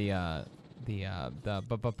 or the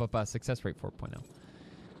success rate 4.0.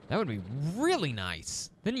 That would be really nice.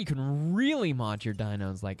 Then you can really mod your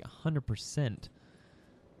dinos like 100%.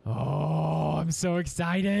 Oh, I'm so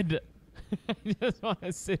excited. I just want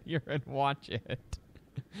to sit here and watch it.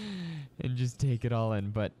 and just take it all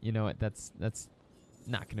in. But you know what? That's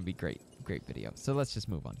not going to be great video. So let's just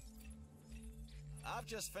move on. I've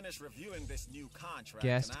just finished reviewing this new contract.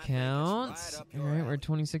 Guest counts. All right, we're at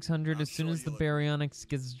 2,600 as soon as the baryonyx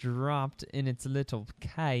gets dropped in its little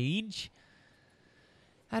cage.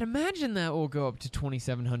 I'd imagine that will go up to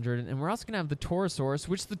 2,700, and we're also going to have the Torosaurus,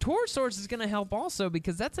 which the Torosaurus is going to help also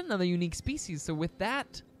because that's another unique species. So with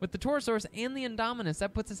that, with the Torosaurus and the Indominus,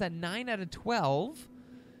 that puts us at 9 out of 12,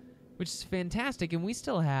 which is fantastic, and we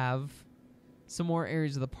still have some more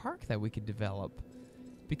areas of the park that we could develop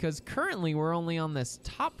because currently we're only on this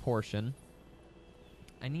top portion.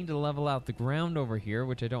 I need to level out the ground over here,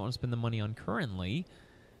 which I don't want to spend the money on currently.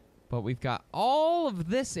 But we've got all of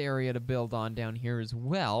this area to build on down here as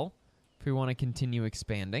well if we want to continue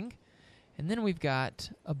expanding. And then we've got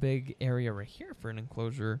a big area right here for an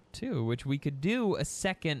enclosure too, which we could do a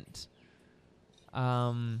second... what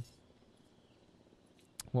am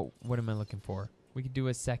I looking for? We could do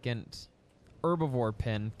a second herbivore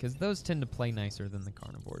pen because those tend to play nicer than the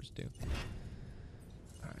carnivores do.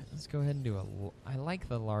 Alright, let's go ahead and do I like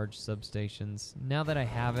the large substations. Now that I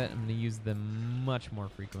have it, I'm going to use them much more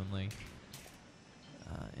frequently.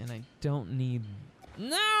 And I don't need...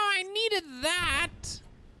 No, I needed that!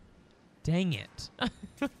 Dang it.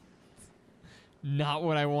 Not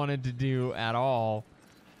what I wanted to do at all.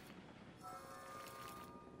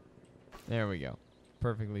 There we go.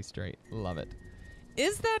 Perfectly straight. Love it.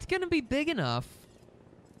 Is that going to be big enough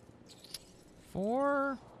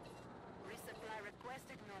for...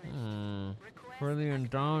 for the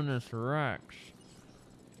Indominus Rex.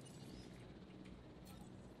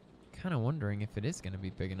 Kind of wondering if it is going to be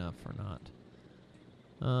big enough or not.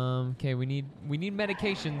 Okay, we need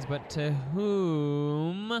medications, but to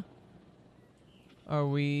whom are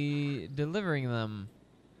we delivering them?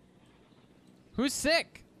 Who's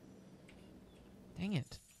sick? Dang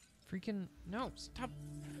it. Freaking no, stop.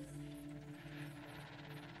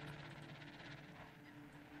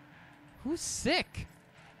 Who's sick?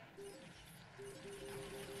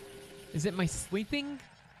 Is it my sleeping?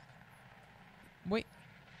 Wait.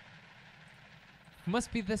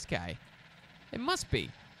 Must be this guy. It must be.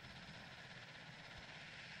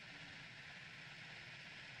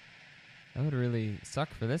 That would really suck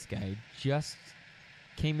for this guy. Just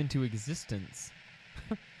came into existence.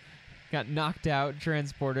 Got knocked out,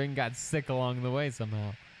 transporting, got sick along the way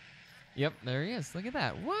somehow. Yep, there he is. Look at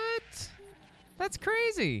that. What? That's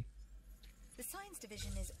crazy. The Science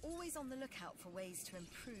Division is always on the lookout for ways to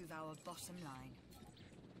improve our bottom line.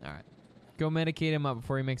 All right. Go medicate him up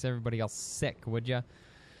before he makes everybody else sick, would ya?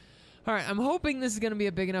 All right, I'm hoping this is going to be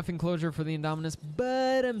a big enough enclosure for the Indominus,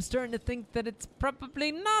 but I'm starting to think that it's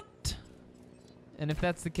probably not. And if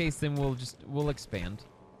that's the case, then we'll expand.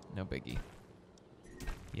 No biggie.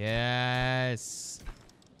 Yes.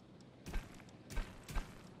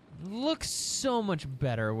 Looks so much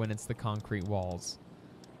better when it's the concrete walls.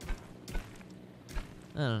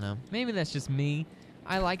 I don't know. Maybe that's just me.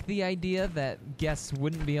 I like the idea that guests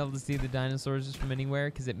wouldn't be able to see the dinosaurs just from anywhere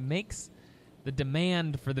because it makes the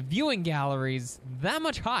demand for the viewing galleries that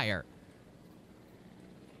much higher.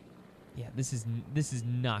 Yeah, this is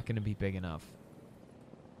not going to be big enough.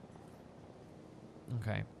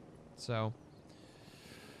 Okay. So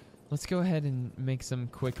let's go ahead and make some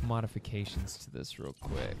quick modifications to this real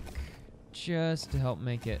quick just to help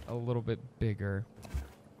make it a little bit bigger.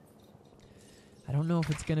 I don't know if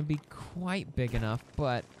it's going to be quite big enough,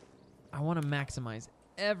 but I want to maximize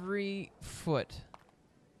every foot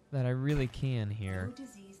that I really can here. No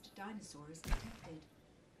diseased dinosaurs detected.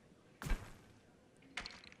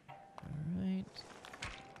 All right.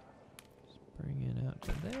 Just bring it out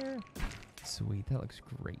to there. Sweet, that looks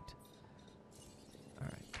great. All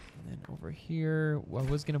right, and then over here, well, I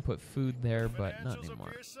was going to put food there, but not anymore.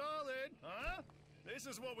 Appear solid, huh? This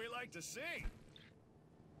is what we like to see.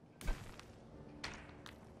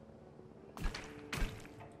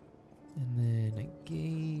 And then a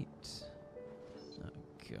gate. Oh,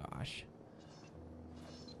 gosh.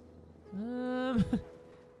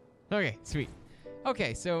 Okay, sweet.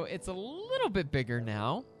 Okay, so it's a little bit bigger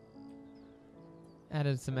now.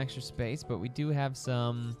 Added some extra space, but we do have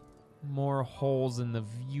some more holes in the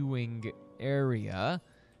viewing area.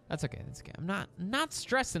 That's okay, that's okay. I'm not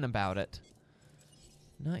stressing about it.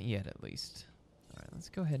 Not yet, at least. All right, let's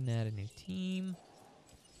go ahead and add a new team.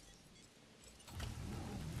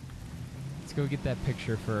 Let's go get that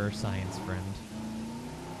picture for our science friend.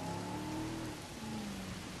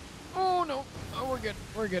 Oh, no. Oh, we're good.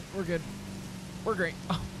 We're good. We're good. We're great.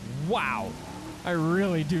 Oh, wow. I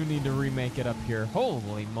really do need to remake it up here.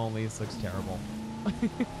 Holy moly, this looks terrible.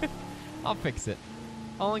 I'll fix it.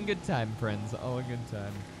 All in good time, friends. All in good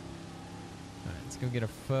time. Alright, let's go get a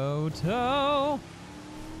photo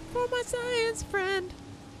for my science friend.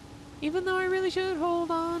 Even though I really should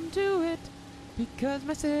hold on to it, because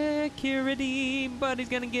my security buddy's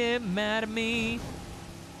gonna get mad at me.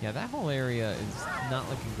 Yeah, that whole area is not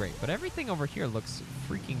looking great, but everything over here looks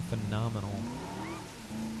freaking phenomenal.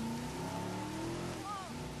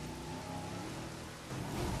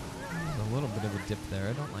 There's a little bit of a dip there.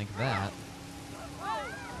 I don't like that.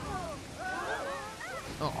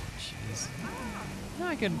 Oh, jeez. Now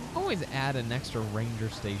I could always add an extra ranger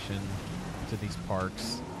station to these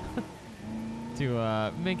parks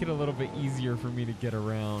to make it a little bit easier for me to get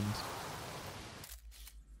around.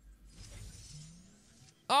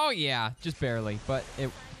 Oh, yeah, just barely, but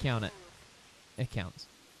count it. It counts.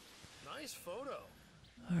 Nice photo.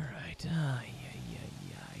 All right.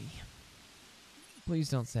 Please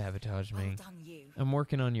don't sabotage me. Well done, you. I'm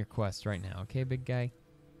working on your quest right now, okay, big guy?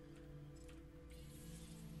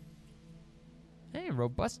 Hey,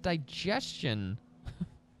 robust digestion.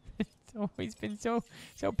 It's always been so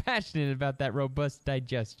passionate about that robust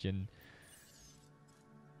digestion.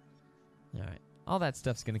 All right. All that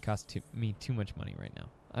stuff's going to cost me too much money right now.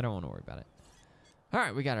 I don't want to worry about it. All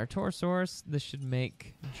right, we got our Torosaurus. This should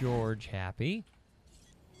make George happy.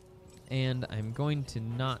 And I'm going to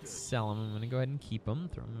not sell him. I'm going to go ahead and keep him.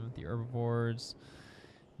 Throw him in with the herbivores.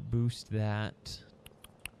 Boost that.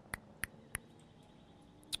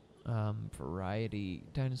 Variety,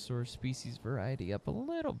 dinosaur species variety up a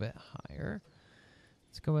little bit higher.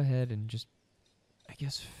 Let's go ahead and just, I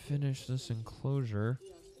guess, finish this enclosure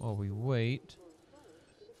while we wait.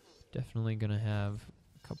 Definitely going to have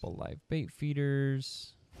a couple live bait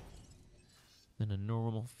feeders. Then a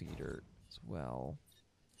normal feeder as well.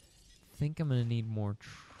 I think I'm going to need more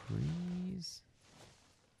trees.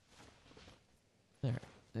 There.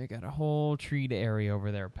 They got a whole treed area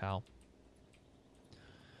over there, pal.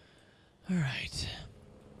 All right.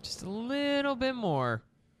 Just a little bit more.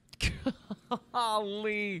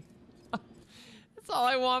 Golly. That's all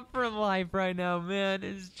I want for life right now, man.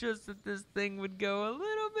 Is just that this thing would go a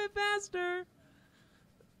little bit faster.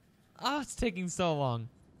 Oh, it's taking so long.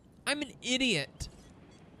 I'm an idiot.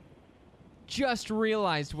 Just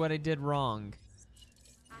realized what I did wrong.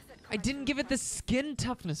 I didn't give it the skin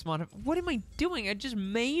toughness mod. What am I doing? I just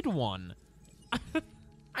made one.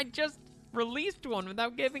 I just released one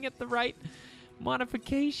without giving it the right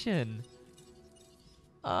modification.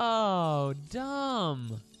 Oh,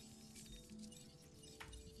 dumb.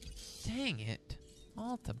 Dang it.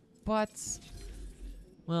 All to butts.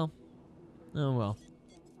 Well. Oh well.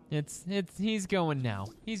 He's going now.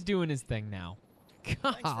 He's doing his thing now.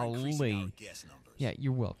 Golly. Yeah,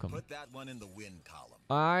 you're welcome. Put that one in the win column.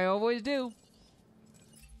 I always do.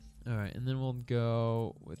 Alright, and then we'll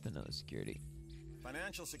go with another security.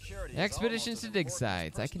 Financial security. Expeditions to dig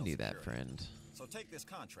sites. I can do that, friend. So take this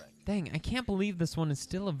contract. Dang, I can't believe this one is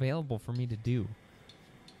still available for me to do.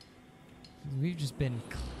 We've just been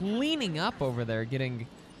cleaning up over there, getting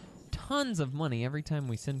tons of money every time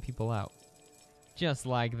we send people out. Just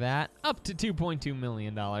like that. Up to $2.2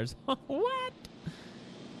 million. What?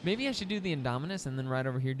 Maybe I should do the Indominus and then right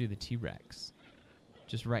over here do the T-Rex.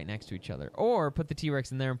 Just right next to each other. Or put the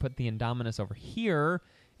T-Rex in there and put the Indominus over here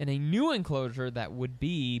in a new enclosure that would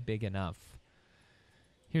be big enough.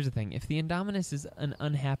 Here's the thing. If the Indominus is an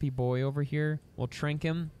unhappy boy over here, we'll shrink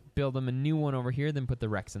him, build him a new one over here, then put the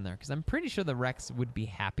Rex in there. Because I'm pretty sure the Rex would be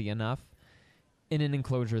happy enough in an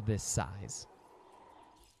enclosure this size.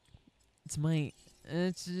 It's my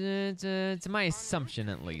assumption,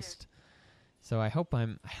 at least. So I hope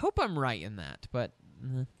I'm right in that, but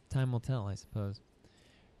time will tell, I suppose.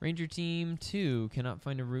 Ranger Team 2 cannot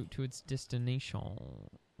find a route to its destination.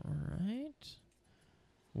 All right.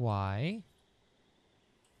 Why?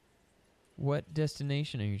 What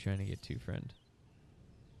destination are you trying to get to, friend?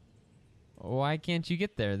 Why can't you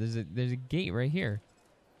get there? There's a gate right here.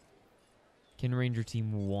 Can Ranger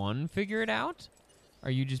Team 1 figure it out?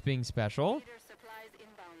 Are you just being special?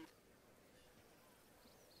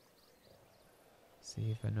 See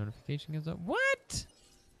if a notification comes up. What?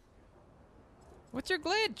 What's your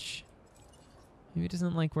glitch? Maybe it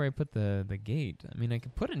doesn't like where I put the gate. I mean, I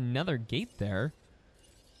could put another gate there,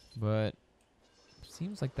 but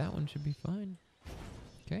seems like that one should be fine.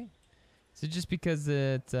 Okay. Is it just because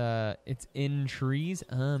it's in trees?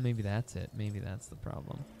 Maybe that's it. Maybe that's the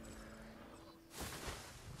problem.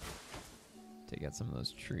 Take out some of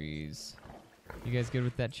those trees. You guys good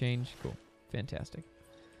with that change? Cool. Fantastic.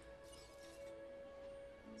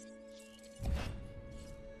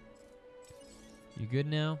 You good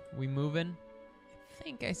now? We moving? I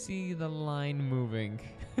think I see the line moving.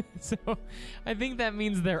 So I think that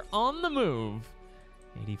means they're on the move.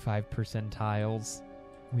 85 percentiles.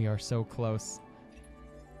 We are so close.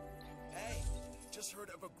 Hey, just heard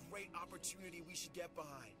of a great opportunity we should get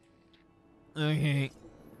behind. Okay.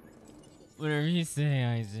 Whatever you say,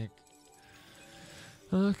 Isaac.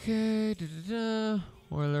 Okay.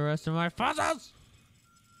 Where are the rest of my fossils?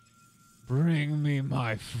 Bring me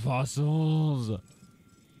my fossils.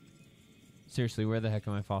 Seriously, where the heck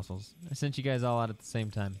are my fossils? I sent you guys all out at the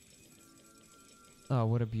same time. Oh,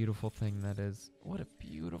 what a beautiful thing that is. What a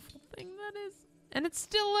beautiful thing that is. And it's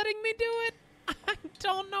still letting me do it. I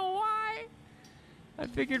don't know why. I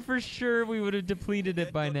figured for sure we would have depleted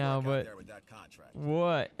it by now, but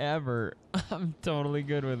whatever. I'm totally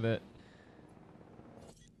good with it.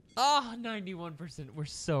 Oh, 91%. We're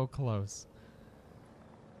so close.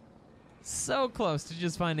 So close to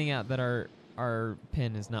just finding out that our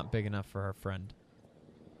pin is not big enough for our friend.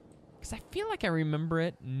 Because I feel like I remember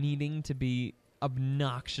it needing to be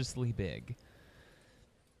obnoxiously big.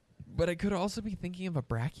 But I could also be thinking of a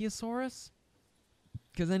Brachiosaurus.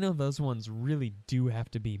 Because I know those ones really do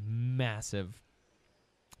have to be massive.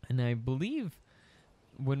 And I believe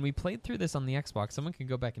when we played through this on the Xbox, someone can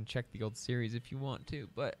go back and check the old series if you want to.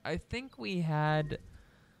 But I think we had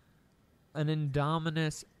an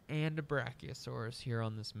Indominus and a Brachiosaurus here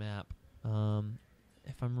on this map.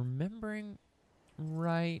 If I'm remembering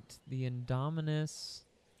right, the Indominus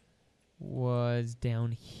was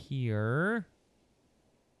down here.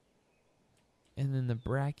 And then the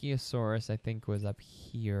Brachiosaurus, I think, was up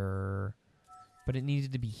here. But it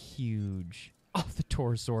needed to be huge. Oh, the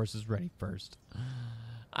Torosaurus is ready first.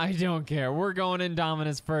 I don't care. We're going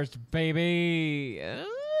Indominus first, baby. 100%.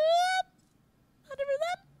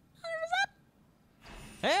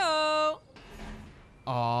 100%. Heyo.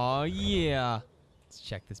 Oh, yeah. Let's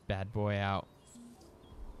check this bad boy out.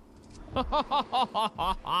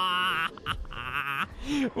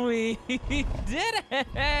 We did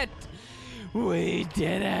it. We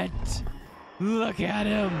did it! Look at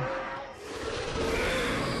him!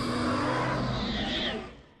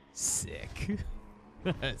 Sick.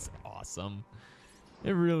 That's awesome.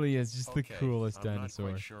 It really is just the coolest dinosaur.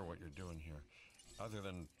 I'm not quite sure what you're doing here. Other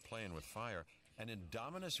than playing with fire. An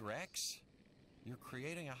Indominus Rex? You're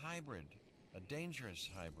creating a hybrid. A dangerous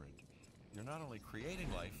hybrid. You're not only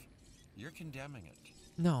creating life, you're condemning it.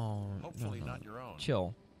 No. Hopefully no. not your own.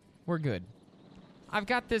 Chill. We're good. I've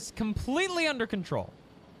got this completely under control.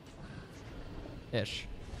 Ish.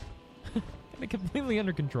 Got it completely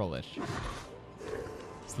under control-ish.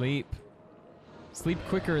 Sleep. Sleep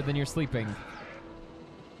quicker than you're sleeping.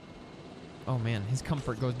 Oh man, his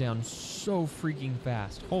comfort goes down so freaking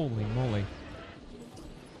fast. Holy moly.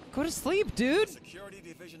 Go to sleep, dude! Security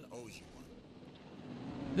division owes you one.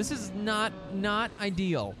 This is not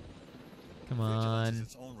ideal. Come Vigilance is on.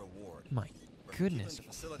 its own reward. My But goodness keeping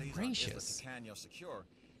the facilities gracious. on Isla Ticanio secure,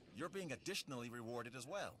 you're being additionally rewarded as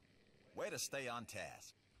well. Way to stay on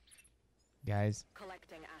task. Guys.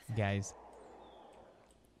 Collecting assets. Guys.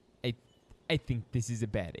 I think this is a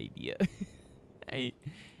bad idea.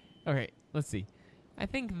 Okay, let's see. I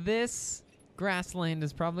think this grassland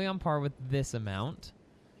is probably on par with this amount.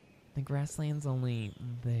 The grassland's only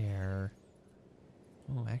there.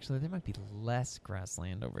 Oh, actually, there might be less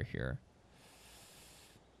grassland over here.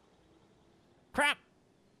 Crap!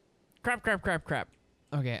 Crap.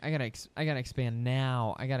 Okay, I gotta expand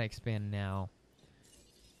now.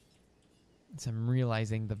 So I'm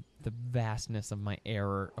realizing the vastness of my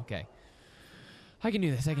error. Okay. I can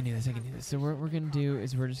do this. So what we're gonna do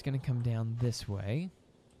is we're just gonna come down this way.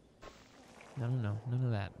 No. None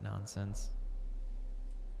of that nonsense.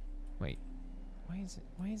 Wait. Why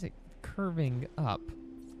is it curving up?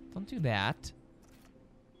 Don't do that.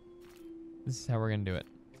 This is how we're gonna do it.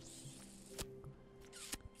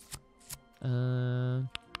 Crap.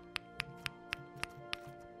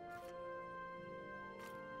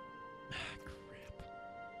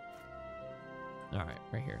 Alright,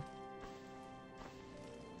 right here.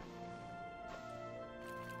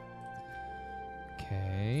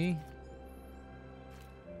 Okay.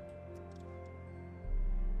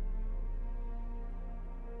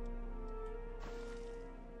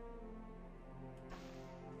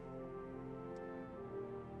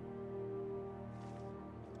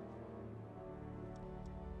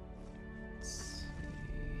 Let's see.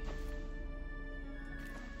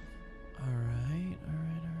 Alright.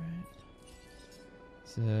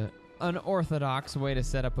 It's an unorthodox way to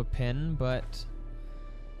set up a pin, but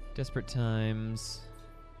desperate times,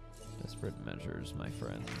 desperate measures, my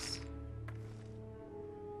friends.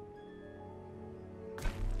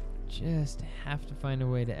 Just have to find a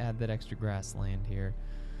way to add that extra grassland here.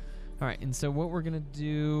 All right, and so what we're gonna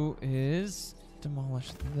do is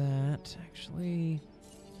demolish that. Actually,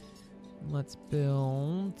 let's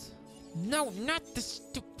build. No, not this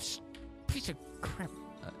piece of crap.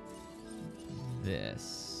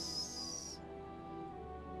 This.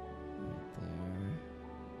 Right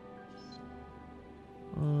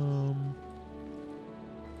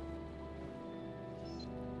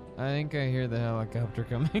there. I think I hear the helicopter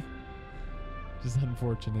coming. Just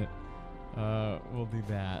unfortunate. We'll do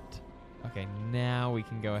that. Okay, now we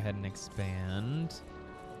can go ahead and expand.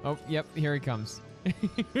 Oh, yep, here he comes.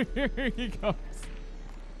 Here he comes.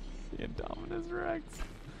 The Indominus Rex.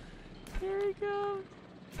 Here he comes.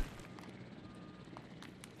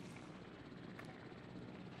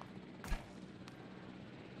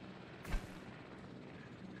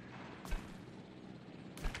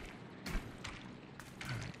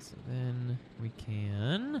 Alright, so then we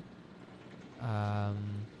can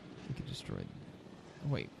we could destroy.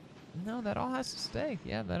 Wait, no, that all has to stay.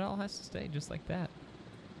 Yeah, that all has to stay just like that.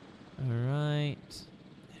 Alright.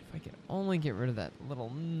 If I could only get rid of that little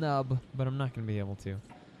nub, but I'm not going to be able to.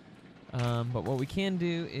 But what we can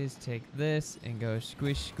do is take this and go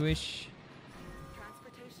squish, squish.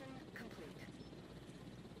 Transportation complete.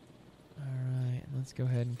 Alright, let's go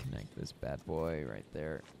ahead and connect this bad boy right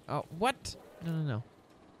there. Oh, what? No, no, no.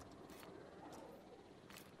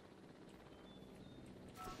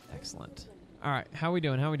 Excellent. Alright, how we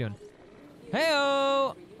doing? How we doing?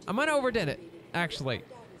 Hey-oh! I might have overdid it, actually.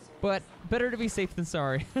 But better to be safe than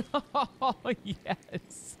sorry. Oh,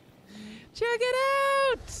 yes. Check it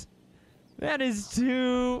out! That is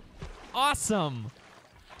too awesome.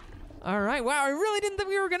 All right. Wow, I really didn't think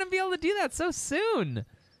we were going to be able to do that so soon.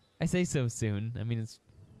 I say so soon. I mean, it's,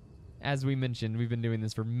 as we mentioned, we've been doing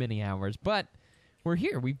this for many hours. But we're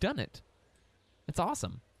here. We've done it. It's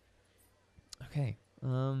awesome. Okay.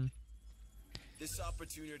 This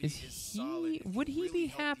opportunity Is is solid. It would can he really be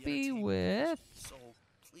help the happy entertainment with industry, so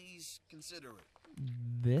please consider it.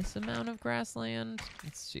 this amount of grassland?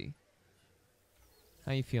 Let's see.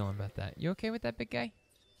 How you feeling about that? You okay with that, big guy?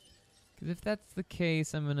 Because if that's the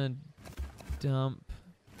case, I'm gonna dump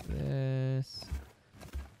this,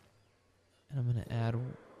 and I'm gonna add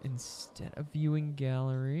instead of viewing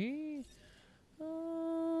gallery.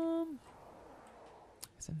 'Cause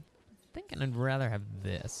I'm thinking I'd rather have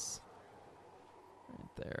this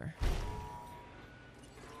right there.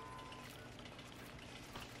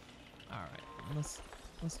 All right,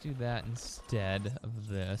 let's do that instead of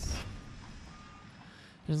this.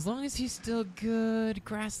 As long as he's still good,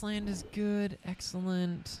 grassland is good,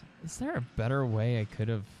 excellent. Is there a better way I could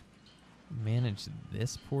have managed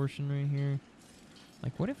this portion right here?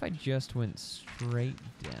 Like, what if I just went straight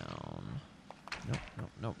down? Nope,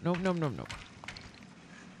 nope, nope, nope, nope, nope, nope.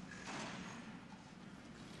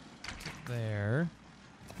 There.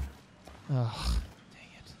 Ugh,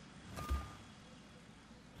 dang it.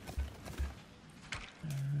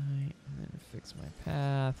 Alright, and then fix my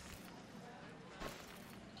path.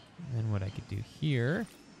 And then what I could do here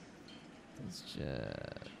is just...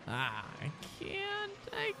 I can't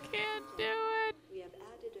do it. We have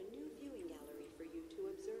added a new viewing gallery for you to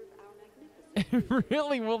observe our magnificent. It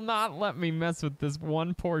really will not let me mess with this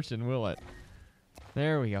one portion, will it?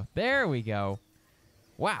 There we go. There we go.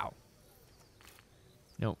 Wow.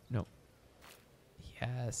 Nope, nope.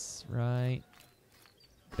 Yes, right.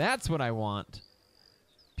 That's what I want.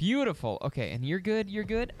 Beautiful. Okay, and you're good? You're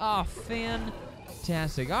good? Oh,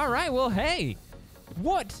 fantastic. All right, well, hey.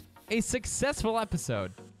 What a successful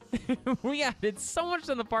episode. We added so much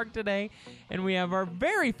to the park today, and we have our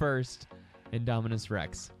very first Indominus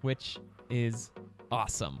Rex, which is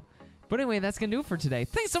awesome. But anyway, that's going to do it for today.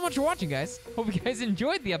 Thanks so much for watching, guys. Hope you guys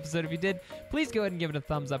enjoyed the episode. If you did, please go ahead and give it a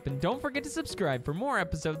thumbs up. And don't forget to subscribe for more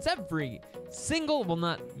episodes every single, well,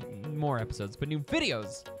 not more episodes, but new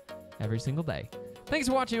videos every single day. Thanks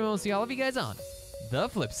for watching, and we'll see all of you guys on the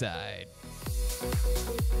flip side.